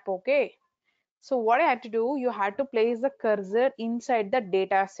map. Okay. So what I had to do, you had to place the cursor inside the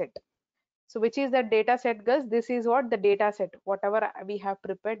data set. So which is the data set, girls? This is what the data set, whatever we have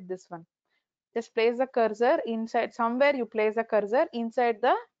prepared, this one. Just place the cursor inside, somewhere you place the cursor inside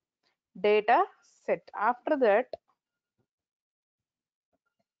the data set. After that,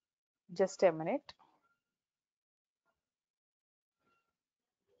 just a minute.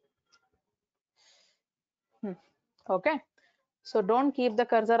 Okay. So don't keep the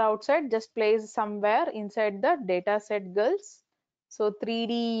cursor outside, just place somewhere inside the data set, girls. So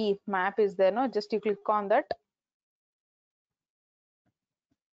 3D map is there, no? Just you click on that.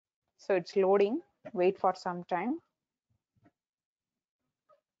 So it's loading. Wait for some time.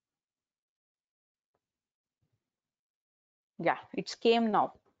 Yeah, it's came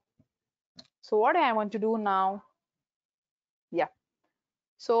now. So what I want to do now? Yeah.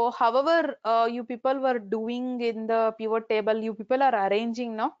 So however you people were doing in the pivot table, you people are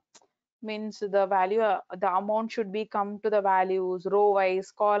arranging now. Means the value, the amount should be come to the values, row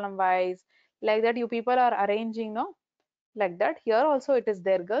wise, column wise, like that you people are arranging now. Like that. Here also it is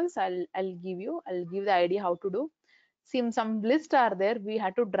there, girls. I'll give the idea how to do. See, some lists are there. We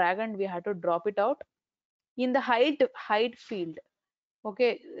had to drag and we had to drop it out. In the height field.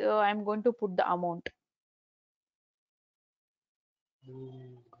 Okay, I'm going to put the amount.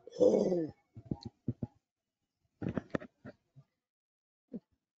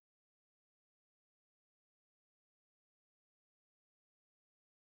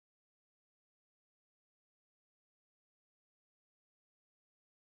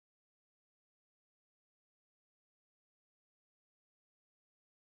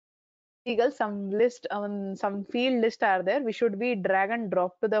 Eagle, some list, some field list are there. We should be drag and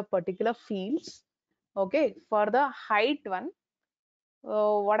drop to the particular fields. Okay, for the height one,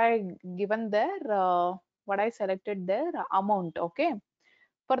 what I given there, what I selected there, amount. Okay,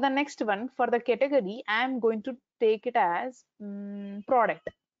 for the next one, for the category, I am going to take it as product.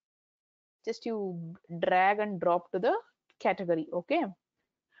 Just you drag and drop to the category. Okay,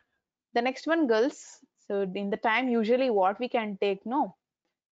 the next one, girls. So in the time, usually what we can take, no,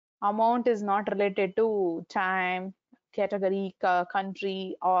 amount is not related to time, category,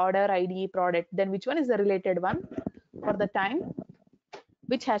 country, order, ID, product. Then which one is the related one for the time?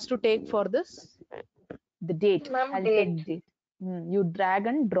 Which has to take for this? The date. Ma'am, I'll date. take date. You drag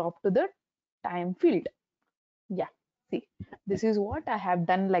and drop to the time field. Yeah. See, this is what I have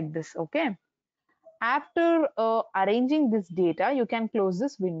done like this. Okay. After arranging this data, you can close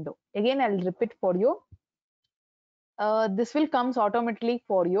this window. Again, I'll repeat for you. This will comes automatically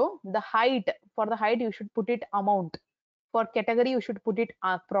for you. The height, for the height you should put it amount, for category you should put it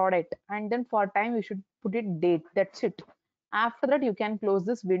product, and then for time you should put it date. That's it. After that you can close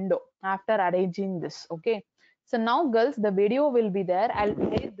this window after arranging this. Okay, so now girls, the video will be there. I'll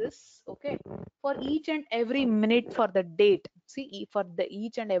play this. Okay, for each and every minute for the date. See, for the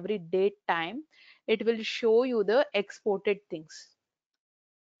each and every date time, it will show you the exported things.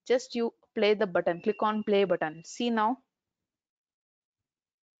 Just you play the button, click on play button. See now.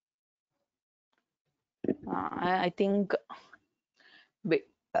 I think, wait,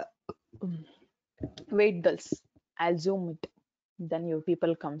 wait, girls. I'll zoom it. Then you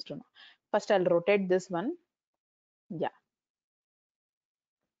people comes to know. First, I'll rotate this one. Yeah.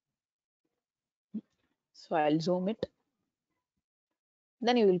 So I'll zoom it.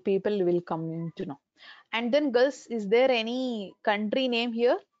 Then you will people will come to know. And then, girls, is there any country name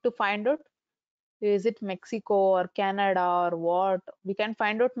here to find out? Is it Mexico or Canada or what? We can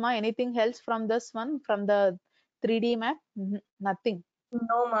find out anything else from this one, from the 3D map? Nothing.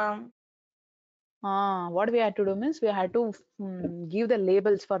 No, ma'am. What we had to do means we had to give the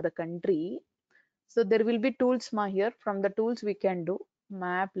labels for the country. So there will be tools here. From the tools we can do.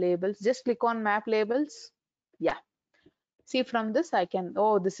 Map labels. Just click on map labels. Yeah. See, from this I can,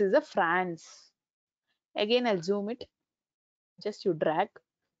 oh, this is a France. Again, I'll zoom it. Just you drag,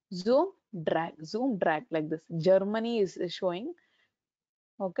 zoom, zoom, drag like this. Germany is showing.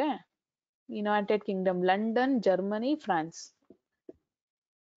 Okay. United Kingdom, London, Germany, France.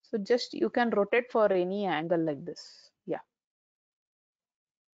 So just you can rotate for any angle like this. Yeah.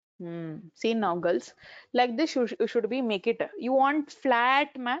 See now, girls, like this you should be make it. You want flat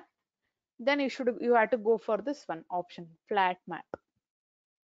map, then you have to go for this one option, flat map.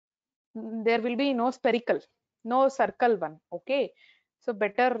 There will be no spherical, no circle one. Okay, so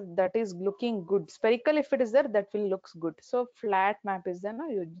better that is looking good. Spherical, if it is there, that will looks good. So flat map is there. No,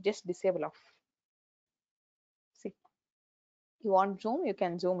 you just disable off. See, you want zoom, you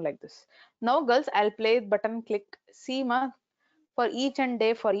can zoom like this. Now, girls, I'll play button click. See, ma, for each and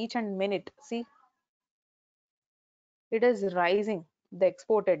day, for each and minute. See, it is rising. The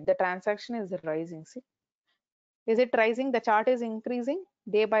exported, the transaction is rising. See, is it rising? The chart is increasing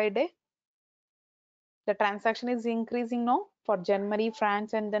day by day. The transaction is increasing now for Germany,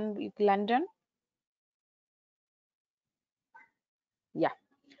 France, and then London. Yeah.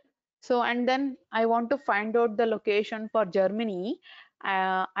 So, and then I want to find out the location for Germany.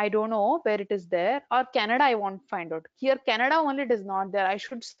 I don't know where it is there, or Canada. I want to find out. Here, Canada only it is not there. I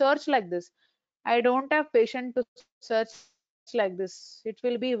should search like this. I don't have patience to search like this. It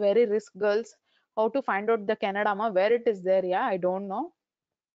will be very risk, girls. How to find out the Canada, ma, where it is there? Yeah, I don't know.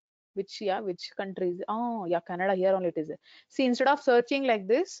 Which countries? Oh, yeah, Canada, here only it is there. See, instead of searching like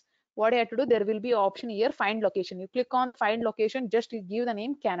this, what I have to do, there will be option here, find location. You click on find location, just you give the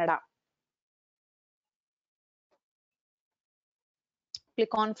name Canada. Click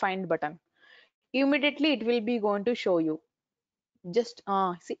on find button. Immediately it will be going to show you. Just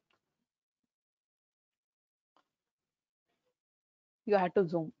see, you have to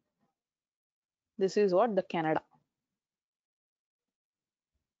zoom. This is what the Canada.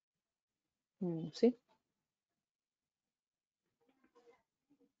 See,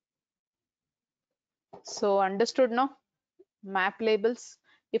 so understood now. Map labels.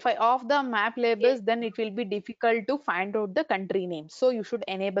 If I off the map Yes. labels, then it will be difficult to find out the country name. So you should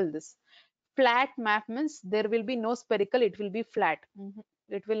enable this. Flat map means there will be no spherical, it will be flat.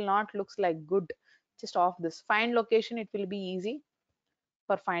 It will not looks like good. Just off this. Find location, it will be easy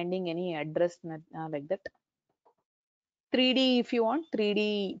for finding any address like that. 3D, if you want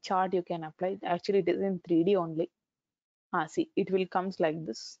 3D chart, you can apply. Actually, it is in 3D only. See, it will comes like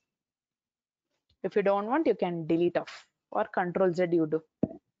this. If you don't want, you can delete off or Control Z you do.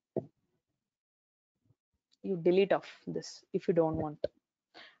 You delete off this if you don't want.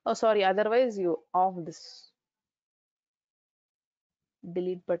 Oh, sorry. Otherwise, you off this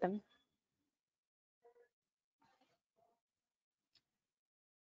delete button.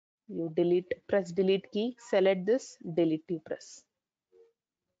 You delete, press delete key, select this, delete, you press.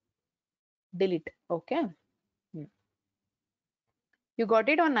 Delete. Okay. You got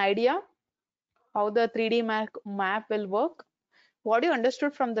it on idea how the 3D map will work? What you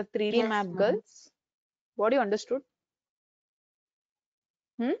understood from the 3D Yes, map, ma'am. girls? What you understood?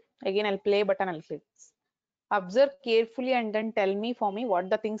 Again, I'll play button, I'll click. Observe carefully and then tell me for me what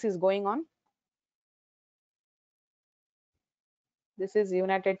the things is going on. This is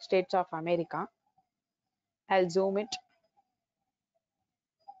United States of America. I'll zoom it.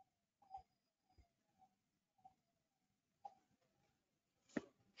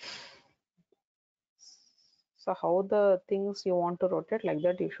 So how the things you want to rotate like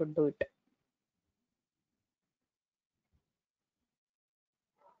that, you should do it.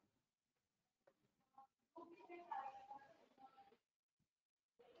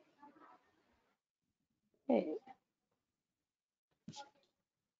 Hey.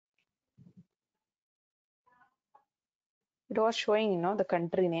 It was showing, the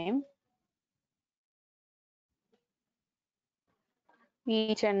country name.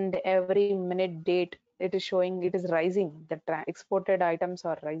 Each and every minute date, it is showing, it is rising. The exported items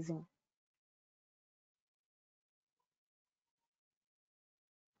are rising.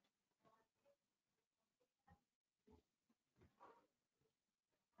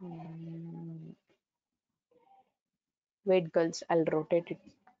 Wait, girls, I'll rotate it.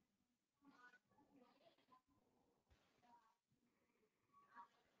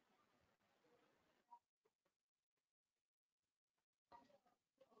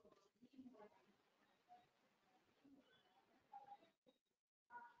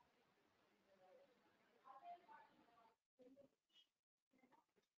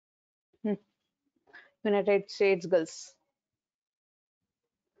 United States, girls.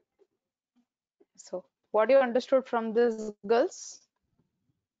 So what you understood from this, girls?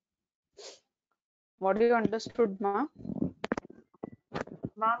 What do you understood, ma?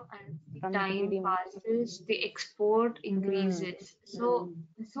 Ma'am, as the From time 3D. passes, the export Hmm. increases. So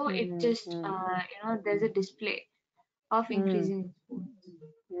it Hmm. just Hmm. there's a display of Hmm. increasing exports.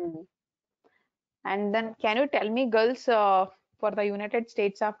 Hmm. And then, can you tell me, girls, for the United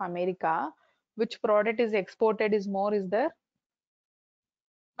States of America, which product is exported is more? Is there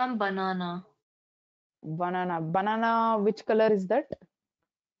Ma'am, banana. banana? Banana, which color is that?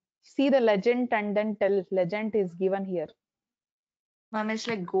 See the legend and then tell. Legend is given here. Ma'am, it's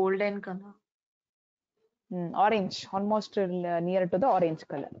like golden color. Orange, almost near to the orange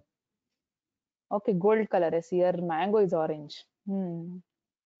color. Okay, gold color is here. Mango is orange.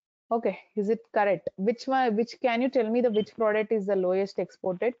 Okay, is it correct? Which one? Which can you tell me the which product is the lowest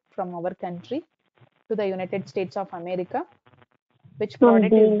exported from our country to the United States of America? Which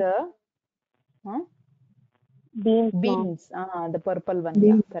product is Beans, the huh? beans, mom. Beans? The purple one.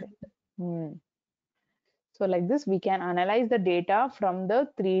 Yeah, Beans. correct. Hmm. So like this, we can analyze the data from the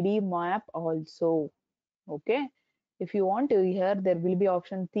 3D map also. Okay. If you want to here, there will be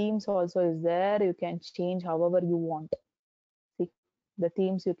option themes also is there. You can change however you want. See the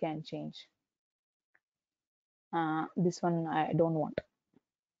themes you can change. This one I don't want.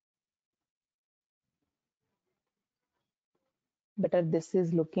 Better this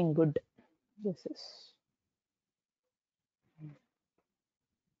is looking good. This is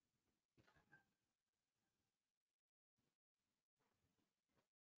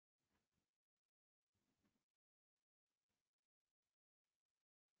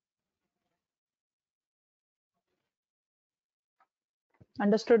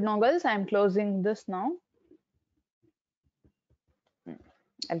understood now, guys. I'm closing this now.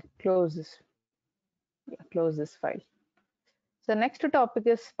 I'll close this. Yeah, close this file. So next topic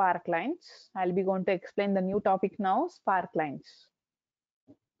is spark lines. I'll be going to explain the new topic now, spark lines.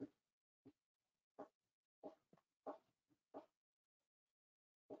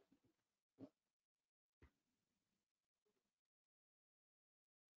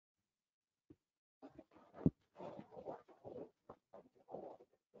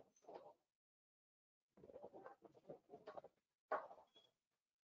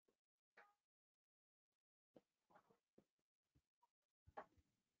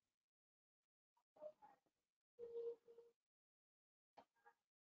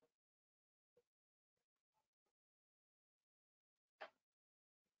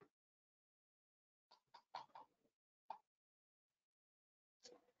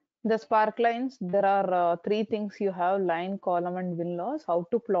 The spark lines, there are three things you have: line, column, and win loss. How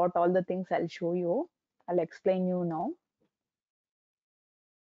to plot all the things I'll show you. I'll explain you now.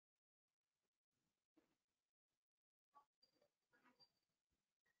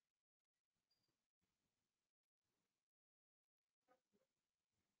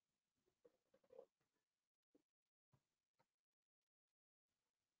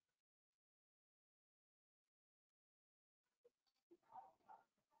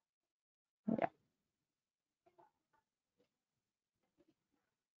 Yeah.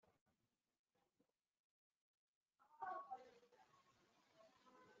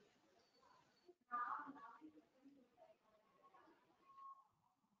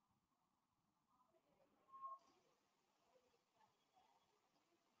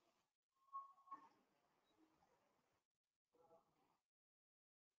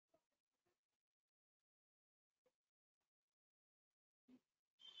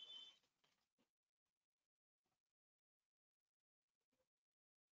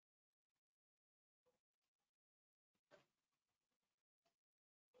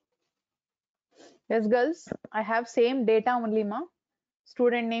 Yes, girls, I have same data only, ma.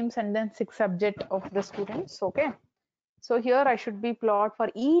 Student names and then 6 subject of the students. Okay. So here I should be plot for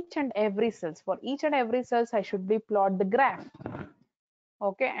each and every cells. For each and every cells, I should be plot the graph.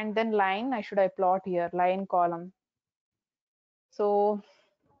 Okay, and then line, I plot here, line column. So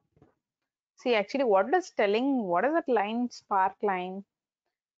see actually what is telling, what is that line, spark line?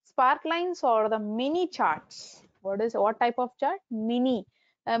 Spark lines or the mini charts. What type of chart? Mini.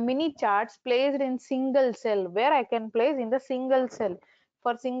 Mini charts placed in single cell, where I can place in the single cell.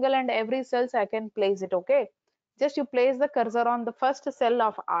 For single and every cells I can place it. Okay. Just you place the cursor on the first cell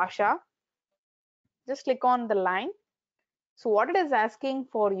of Asha. Just click on the line. So what it is asking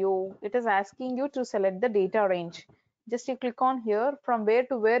for you, it is asking you to select the data range. Just you click on here, from where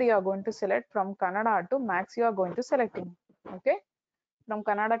to where you are going to select, from Kannada to Max you are going to selecting. Okay. From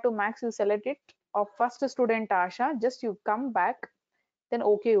Kannada to Max you select it. Of first student Asha, just you come back, then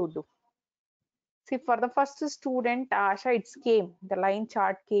okay you do. See for the first student Asha, it's came, the line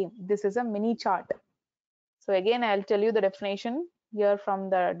chart came. This is a mini chart. So again I'll tell you the definition. Here from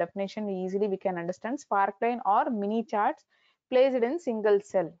the definition, easily we can understand sparkline or mini charts placed in single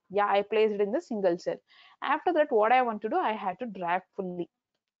cell. Yeah, I placed it in the single cell. After that, what I want to do, I have to drag fully.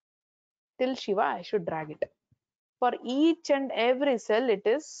 Till Shiva, I should drag it. For each and every cell, it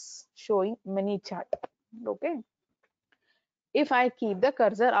is showing mini chart. Okay. If I keep the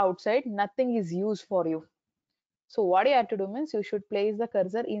cursor outside, nothing is used for you. So what you have to do means you should place the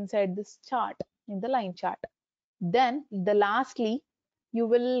cursor inside this chart, in the line chart. Then the lastly, you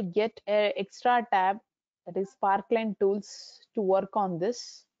will get a extra tab, that is Sparkline tools, to work on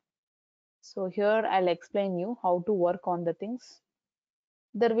this. So here I'll explain you how to work on the things.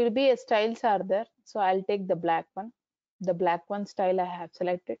 There will be a styles are there. So I'll take the black one. The black one style I have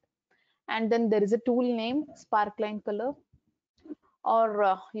selected. And then there is a tool name Sparkline color,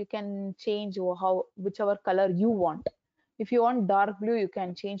 or you can change how whichever color you want. If you want dark blue, you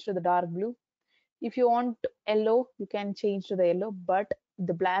can change to the dark blue. If you want yellow, you can change to the yellow, but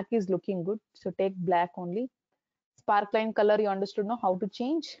the black is looking good, so take black only. Sparkline color, you understood now how to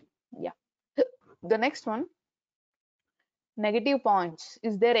change? Yeah. The next one, negative points.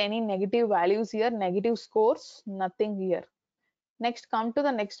 Is there any negative values here? Negative scores? Nothing here. Next, come to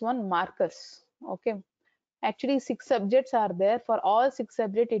the next one, markers. Okay. Actually, 6 subjects are there. For all 6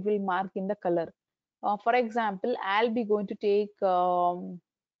 subjects, it will mark in the color. For example, I'll be going to take no,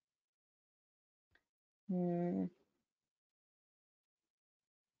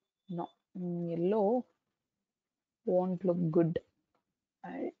 yellow won't look good.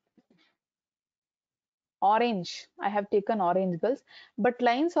 Orange, I have taken orange, girls, but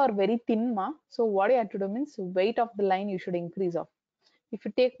lines are very thin, ma. So what you have to do means weight of the line you should increase of. If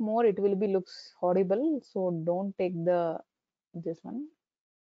you take more, it will be looks horrible. So don't take the this one.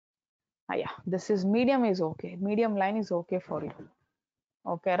 Yeah, this is medium is okay. Medium line is okay for you.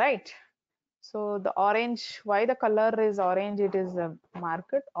 Okay, right. So the orange, why the color is orange? It is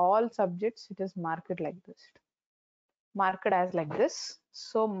marked all subjects. It is marked like this. Marked as like this.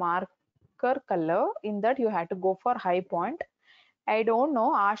 So marker color, in that you have to go for high point. I don't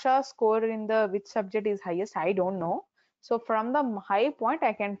know Asha's score in the which subject is highest. I don't know. So from the high point,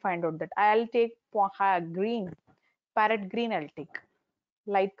 I can find out that I'll take green, parrot green. I'll take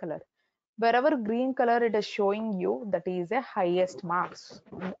light color. Wherever green color it is showing you, that is a highest marks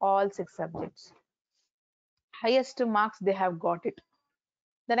in all 6 subjects. Highest marks they have got it.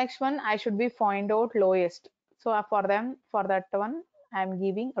 The next one I should be find out lowest. So for them, for that one, I am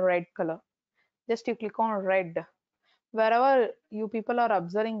giving red color. Just you click on red. Wherever you people are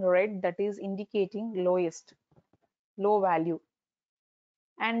observing red, that is indicating lowest, low value.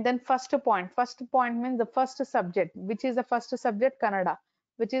 And then first point means the first subject. Which is the first subject? Kannada.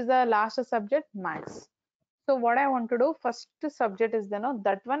 Which is the last subject? Maths. So what I want to do, first subject is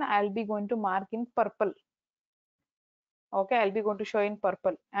that one I'll be going to mark in purple. Okay, I'll be going to show in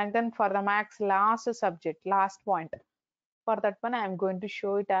purple. And then for the max last subject, last point, for that one I'm going to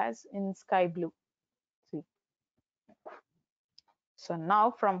show it as in sky blue. See. So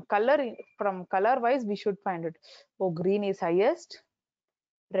now from color wise, we should find it. Oh, green is highest,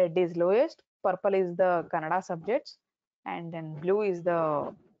 red is lowest, purple is the Kannada subjects, and then blue is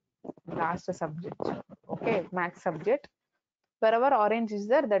the last subject. Okay, max subject. Wherever orange is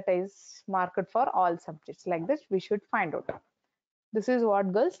there, that is marked for all subjects. Like this, we should find out. This is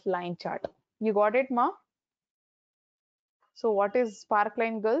what, girls, line chart. You got it, ma? So what is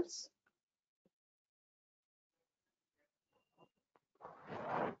sparkline, girls?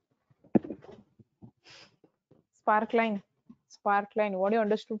 Sparkline. Sparkline. What do you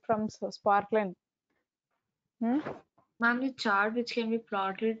understood from sparkline? Ma'am, the chart which can be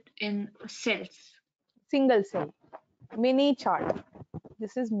plotted in cells. Single cell. Mini chart.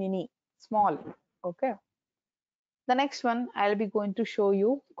 This is mini, small. Okay. The next one, I'll be going to show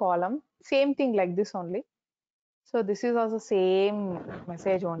you column. Same thing like this only. So this is also same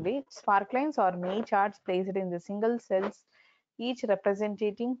message only. Sparklines or mini charts placed in the single cells, each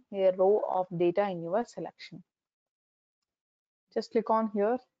representing a row of data in your selection. Just click on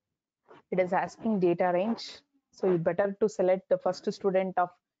here. It is asking data range. So you better to select the first student of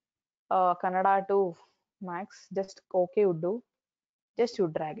Kannada to max. Just okay would do. Just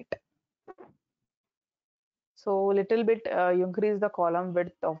you drag it. So little bit you increase the column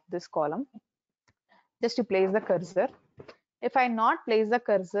width of this column. Just to place the cursor. If I not place the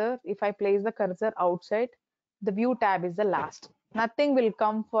cursor, if I place the cursor outside, the view tab is the last. Nothing will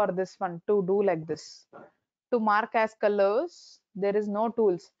come for this one to do like this. To mark as colors, there is no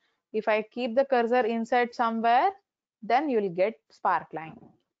tools. If I keep the cursor inside somewhere, then you will get sparkline.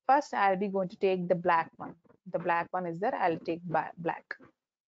 First, I'll be going to take the black one. The black one is there. I'll take black.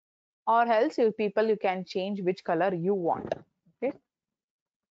 Or else, you people, you can change which color you want. Okay.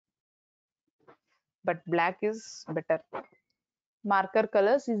 but black is better. Marker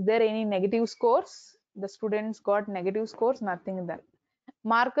colors, is there any negative scores? The students got negative scores, nothing in that.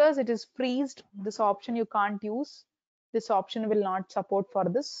 Markers, it is freezed. This option you can't use. This option will not support for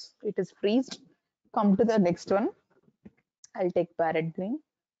this. It is freezed. Come to the next one. I'll take parrot green,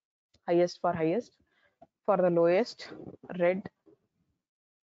 highest for highest. For the lowest, red.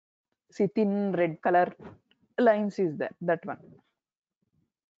 See, thin red color lines is there, that one.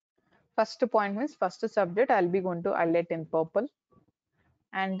 First point means first subject, I'll be going to highlight in purple.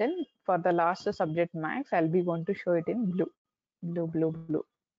 And then for the last subject max, I'll be going to show it in blue. Blue, blue, blue.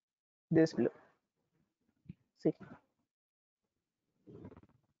 This blue. See.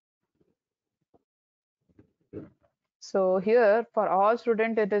 So here for all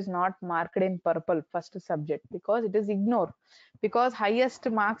student, it is not marked in purple first subject because it is ignored. Because highest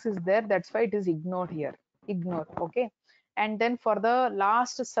marks is there, that's why it is ignored here. Ignore, okay. And then for the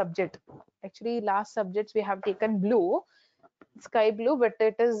last subject, actually last subjects we have taken blue, sky blue, but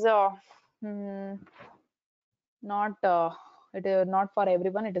it is not it is not for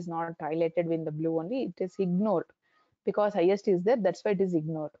everyone. It is not highlighted with the blue only. It is ignored because highest is there. That's why it is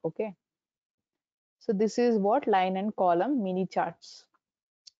ignored. Okay. So this is what line and column mini charts.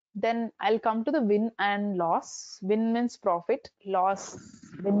 Then I'll come to the win and loss. Win means profit, loss,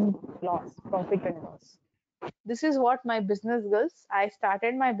 win, loss, profit and loss. This is what my business girls. I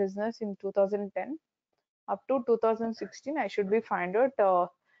started my business in 2010. Up to 2016, I should be find out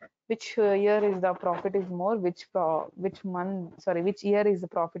which year is the profit is more, which month, sorry, which year is the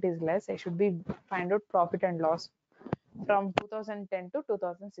profit is less. I should be find out profit and loss from 2010 to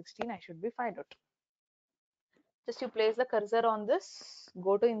 2016. I should be find out. Just you place the cursor on this,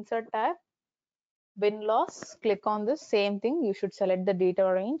 go to insert tab, win loss, click on this, same thing. You should select the data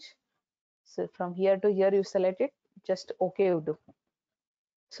range. So from here to here, you select it, just okay you do.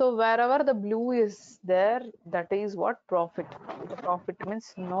 So wherever the blue is there, that is what profit. The profit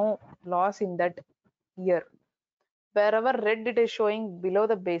means no loss in that year. Wherever red it is showing below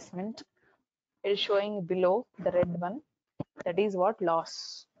the basement, it is showing below the red one, that is what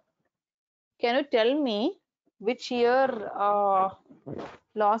loss. Can you tell me which year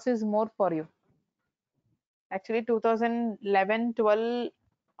loss is more for you? Actually 2011-12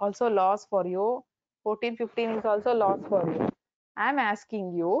 also loss for you, 14-15 is also loss for you. I'm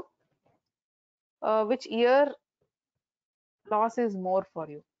asking you which year loss is more for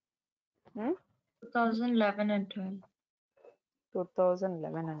you? 2011 and 12.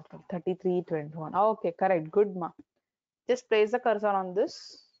 2011 and 12, 33, 21. Okay, correct. Good, ma. Just place the cursor on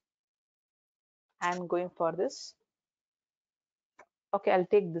this. I'm going for this. Okay, I'll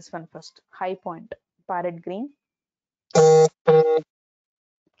take this one first. High point, parrot green. Can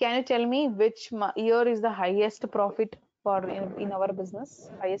you tell me which year is the highest profit for in our business?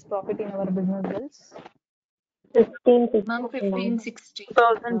 Highest profit in our business, girls? 15, Ma'am, 16, 15, ma'am. 16.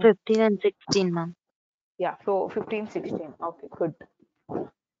 2015 and 16, ma'am. Yeah, so 15, 16. Okay, good.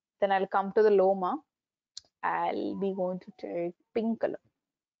 Then I'll come to the low, ma. I'll be going to take pink color.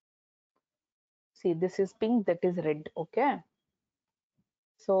 See, this is pink, that is red. Okay.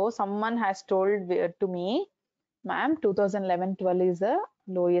 So someone has told to me, ma'am, 2011-12 is the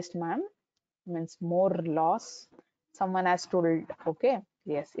lowest, ma'am. Means more loss. Someone has told. Okay.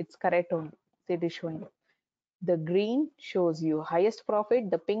 Yes, it's correct only. It is showing. The green shows you highest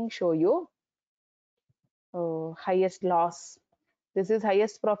profit. The pink show you highest loss. This is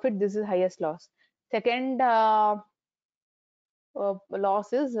highest profit. This is highest loss. Second loss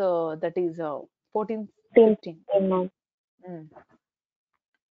is that is 14, 15. 16, ma'am.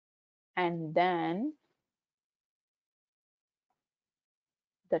 And then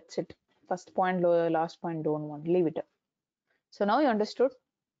that's it. First point, last point, don't want, leave it. So now you understood.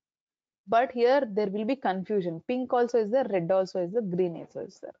 But here there will be confusion. Pink also is there, red also is there, green also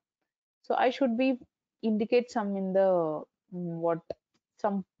is there. So I should be indicate some in the what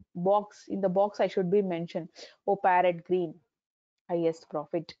some box, in the box I should be mentioned. Oh, parrot green, highest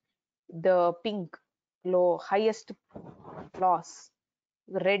profit. The pink, low, highest loss.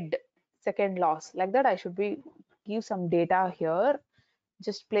 Red, second loss. Like that I should be give some data here.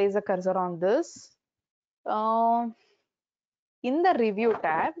 Just place the cursor on this. In the review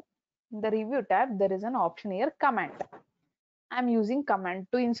tab, there is an option here, comment. I'm using comment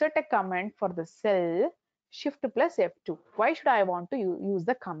to insert a comment for the cell. Shift plus F2. Why should I want to use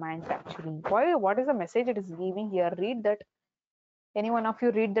the comment actually? Why? What is the message it is giving here? Read that. Any one of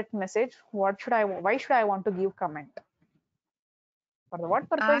you read that message? What should I? Why should I want to give comment? For the what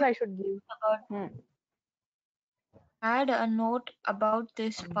purpose I should give? Add a note about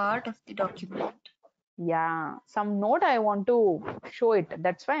this part of the document. Yeah, some note I want to show it.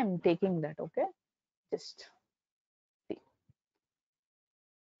 That's why I'm taking that. Okay. Just see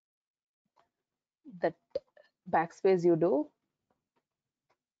that backspace you do.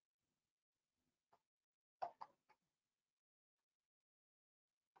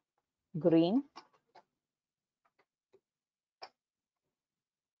 Green.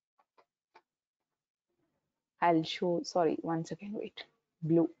 I'll show, sorry, 1 second, wait.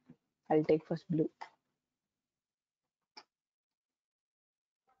 Blue. I'll take first blue.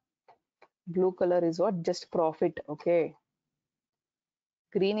 Blue color is what? Just profit, okay.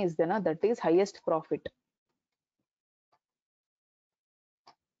 Green is the, that is highest profit.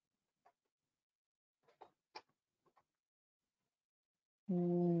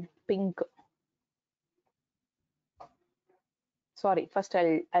 Pink. Sorry, first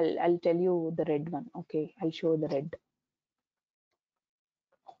I'll tell you the red one. Okay, I'll show the red.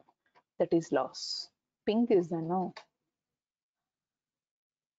 That is loss. Pink is the no.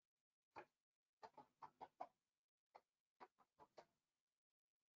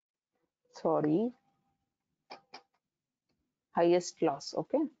 Sorry. Highest loss,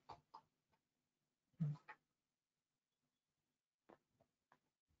 okay.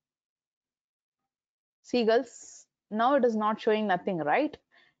 Seagulls, now it is not showing nothing, right?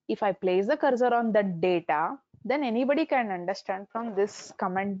 If I place the cursor on that data, then anybody can understand from this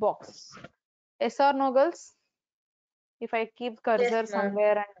comment box. Yes or no, girls? If I keep cursor Yes, ma'am.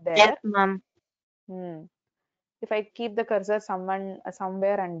 somewhere and Yes, there, ma'am. if I keep the cursor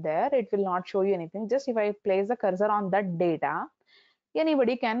somewhere and there, it will not show you anything. Just if I place the cursor on that data,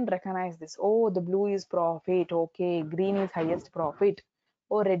 anybody can recognize this. Oh, the blue is profit. Okay, green is highest profit.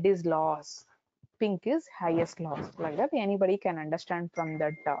 Oh, red is loss. Pink is highest loss. Like that, anybody can understand from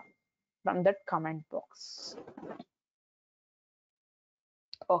that comment box.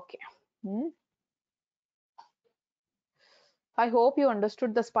 Okay. I hope you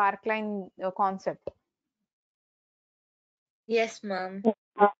understood the sparkline concept. Yes, ma'am.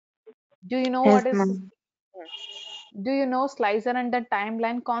 Do you know Yes, what is? ma'am. Do you know slicer and the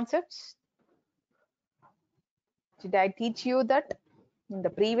timeline concepts? Did I teach you that in the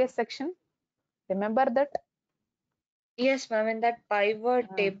previous section? Remember that? Yes, ma'am. In that pivot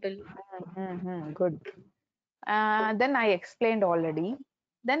table. Good. Then I explained already.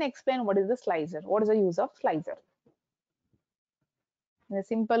 Then explain what is the slicer. What is the use of slicer? In a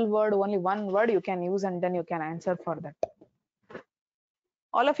simple word, only one word you can use and then you can answer for that.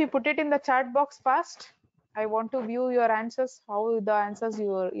 All of you put it in the chat box fast. I want to view your answers, how the answers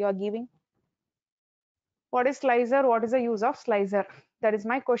you are giving. What is slicer? What is the use of slicer? That is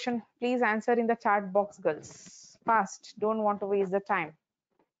my question. Please answer in the chat box, girls. Fast. Don't want to waste the time.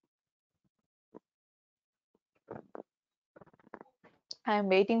 I am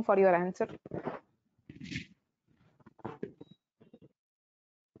waiting for your answer.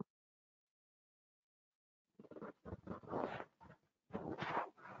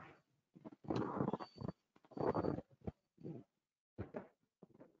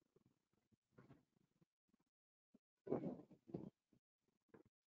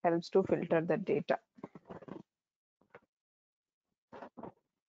 Helps to filter the data.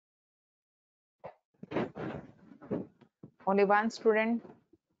 Only one student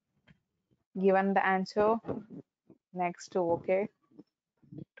given the answer. Next, okay.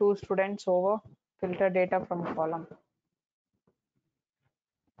 2 students over. Filter data from column.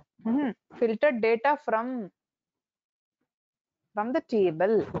 Filter data from the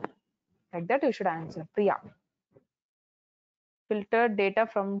table. Like that you should answer. Priya. Filter data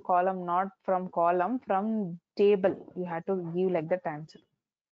from column, not from column, from table. You have to give like that answer.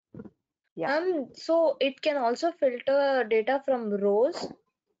 Yeah. So it can also filter data from rows.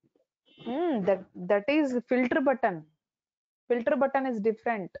 That is filter button. Filter button is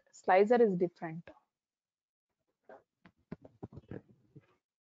different. Slicer is different.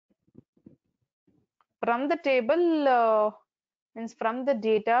 From the table means from the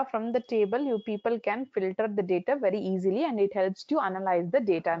data, from the table, you people can filter the data very easily and it helps to analyze the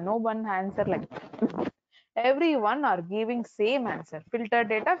data. No one answer like that. Everyone are giving same answer. Filter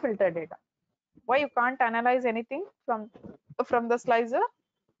data, filter data. Why you can't analyze anything from the slicer?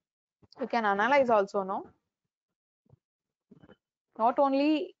 You can analyze also, no? Not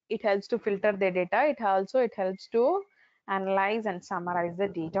only it helps to filter the data, it helps to analyze and summarize the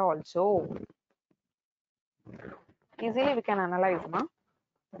data also. Easily we can analyze, ma.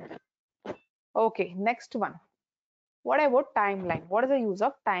 Okay, next one. What about timeline? What is the use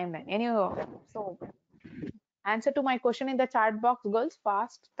of timeline? So answer to my question in the chat box, girls.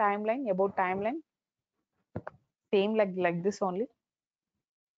 Fast. Timeline, about timeline. Same like this only.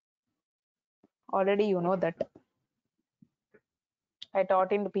 Already you know that. I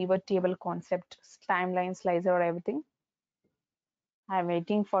taught in the pivot table concept, timeline, slicer, everything. I'm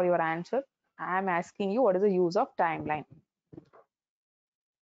waiting for your answer. I'm asking you what is the use of timeline.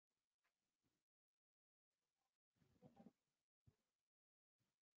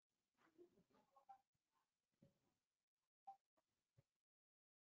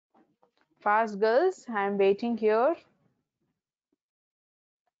 Fast girls, I'm waiting here.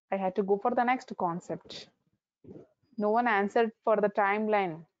 I had to go for the next concept. No one answered for the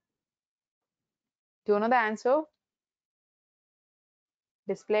timeline. Do you know the answer?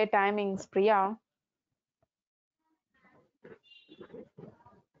 Display timings, Priya.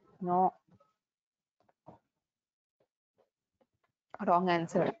 No, wrong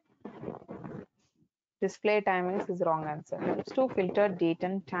answer. Display timings is wrong answer. Helps to filter date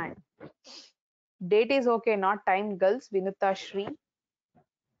and time. Date is okay, not time, girls. Vinuta Shri.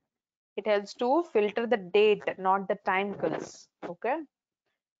 It helps to filter the date, not the time, girls. Okay.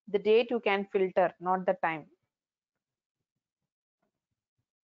 The date you can filter, not the time.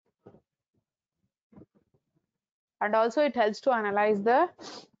 And also it helps to analyze the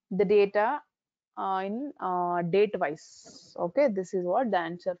data in date wise. Okay, this is what the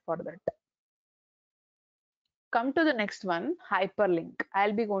answer for that. Come to the next one, hyperlink.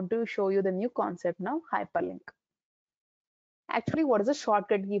 I'll be going to show you the new concept now, hyperlink. Actually, what is a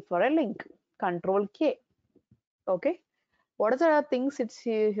shortcut key for a link? Control K. Okay. What are the things it's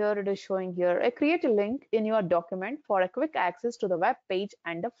here it is showing here? I create a link in your document for a quick access to the web page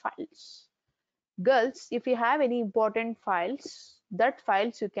and the files. Girls, if you have any important files, that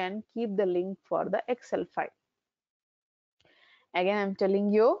files you can keep the link for the Excel file. Again, I'm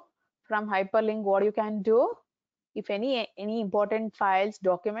telling you from hyperlink what you can do. If any important files,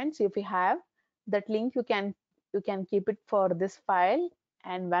 documents, if you have that link, you can keep it for this file,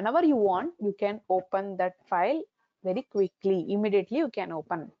 and whenever you want, you can open that file very quickly. Immediately you can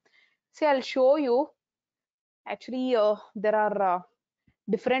open. See, I'll show you. Actually, there are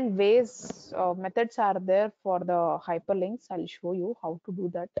different ways, methods are there for the hyperlinks. I'll show you how to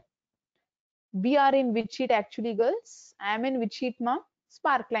do that. We are in which sheet actually, girls? I am in which sheet, ma?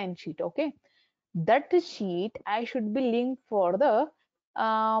 Sparkline sheet. Okay, that sheet I should be linked for the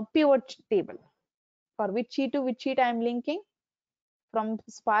pivot table. For which sheet to which sheet I am linking? From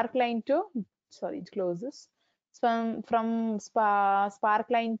Sparkline to, sorry, it closes. From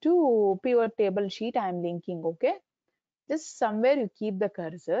Sparkline to pivot table sheet I am linking. Okay, just somewhere you keep the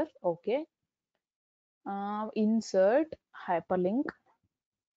cursor. Okay, insert hyperlink.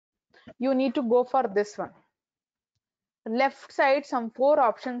 You need to go for this one. Left side, some 4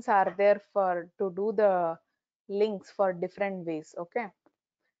 options are there for to do the links for different ways. Okay,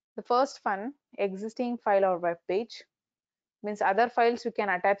 the first one, existing file or web page, means other files you can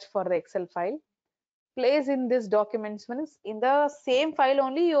attach for the Excel file. Place in this documents means in the same file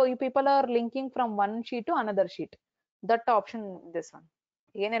only you people are linking from one sheet to another sheet. That option, this one.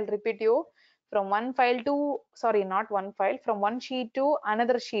 Again, I'll repeat you, from one file to, sorry, not one file, from one sheet to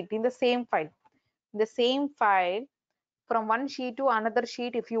another sheet in the same file. In the same file, from one sheet to another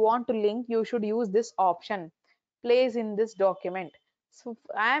sheet, if you want to link, you should use this option. Place in this document. So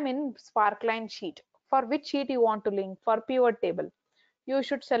I am in Sparkline sheet. For which sheet you want to link? For pivot table. You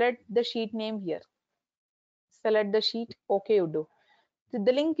should select the sheet name here. Select the sheet. Okay, you do.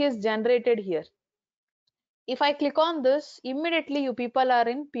 The link is generated here. If I click on this, immediately you people are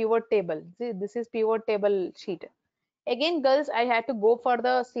in pivot table. See, this is pivot table sheet. Again, girls, I had to go for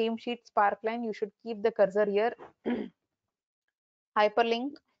the same sheet, Sparkline. You should keep the cursor here.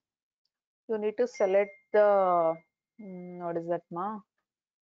 Hyperlink. You need to select the what is that, ma?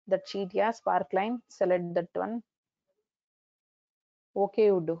 That sheet, yeah, Sparkline. Select that one. Okay,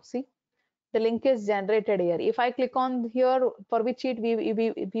 you do. See, the link is generated here. If I click on here, for which sheet we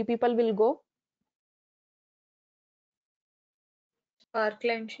people will go?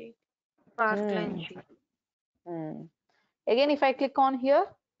 Sparkline sheet. Sparkline Hmm. sheet. Again, if I click on here,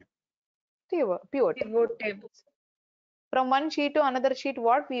 pivot. Pivot table. From one sheet to another sheet,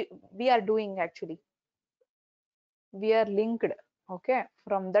 what we are doing actually? We are linked. Okay,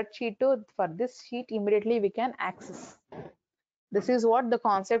 from that sheet to for this sheet, immediately we can access. This is what the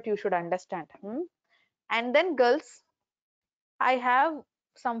concept you should understand. And then, girls, I have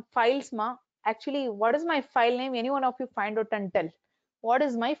some files, ma. Actually, what is my file name? Any one of you find out and tell. What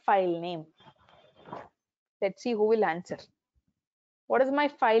is my file name? Let's see who will answer. What is my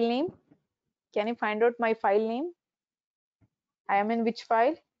file name? Can you find out my file name? I am in which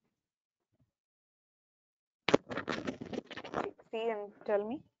file? See and tell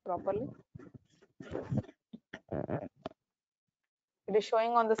me properly. It is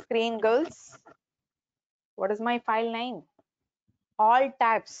showing on the screen, girls. What is my file name? All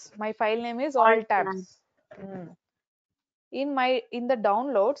tabs. My file name is all tabs. In the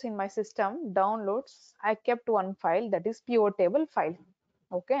downloads, in my system downloads, I kept one file, that is pivot table file.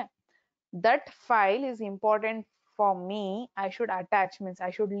 Okay, that file is important for me. I should attach, means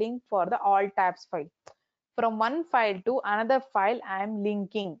I should link for the all tabs file. From one file to another file, I am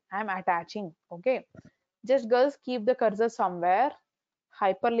linking, I am attaching. Okay, just girls keep the cursor somewhere,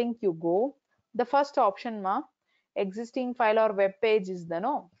 hyperlink you go. The first option ma, existing file or web page is the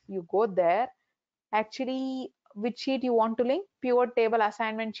no, you go there. Actually, which sheet you want to link? Pivot table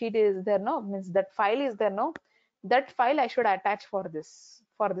assignment sheet is there, no, means that file is there, no, that file I should attach for this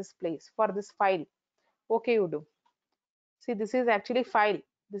place, for this file. Okay, you do. See, this is actually file,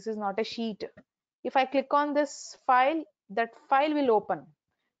 this is not a sheet. If I click on this file, that file will open.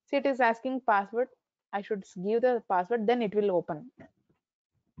 See, it is asking password. I should give the password, then it will open.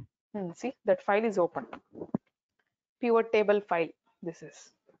 See, that file is open. Pivot table file, this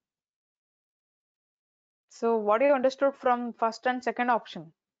is. So what you understood from first and second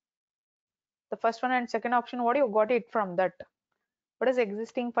option? The first one and second option, what you got it from that? What is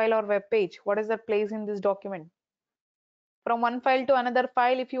existing file or web page? What is the place in this document? From one file to another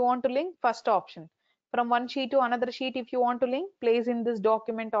file, if you want to link, first option. From one sheet to another sheet, if you want to link, place in this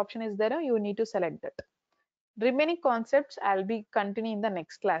document option is there, you need to select that. Remaining concepts I'll be continuing in the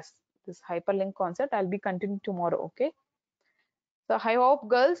next class. This hyperlink concept I'll be continuing tomorrow. Okay, so I hope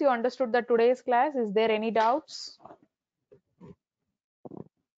girls you understood the today's class. Is there any doubts?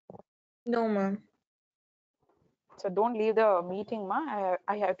 No, ma'am. So don't leave the meeting, ma.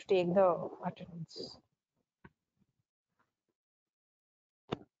 I have to take the attendance.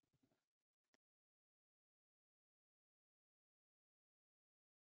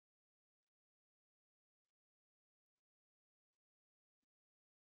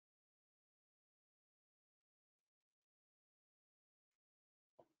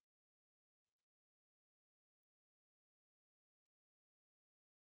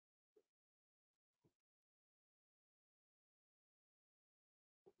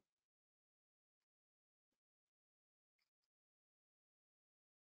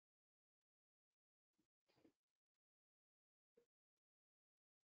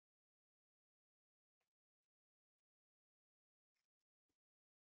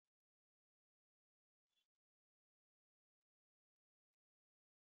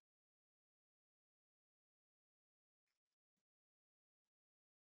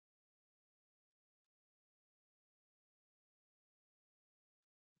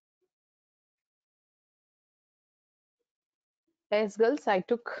 Yes, girls, I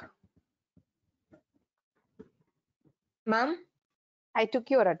took Ma'am?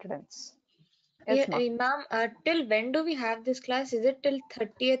 your attendance. Yes, Yeah, ma. ma'am, till when do we have this class? Is it till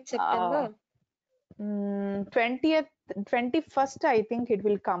 30th Uh, September? 20th, 21st, I think it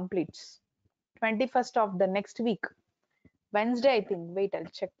will complete. 21st of the next week. Wednesday, I think. Wait, I'll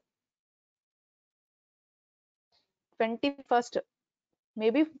check. 21st,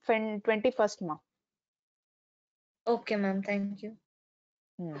 maybe 21st, ma. Okay, ma'am. Thank you.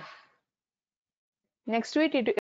 Next week,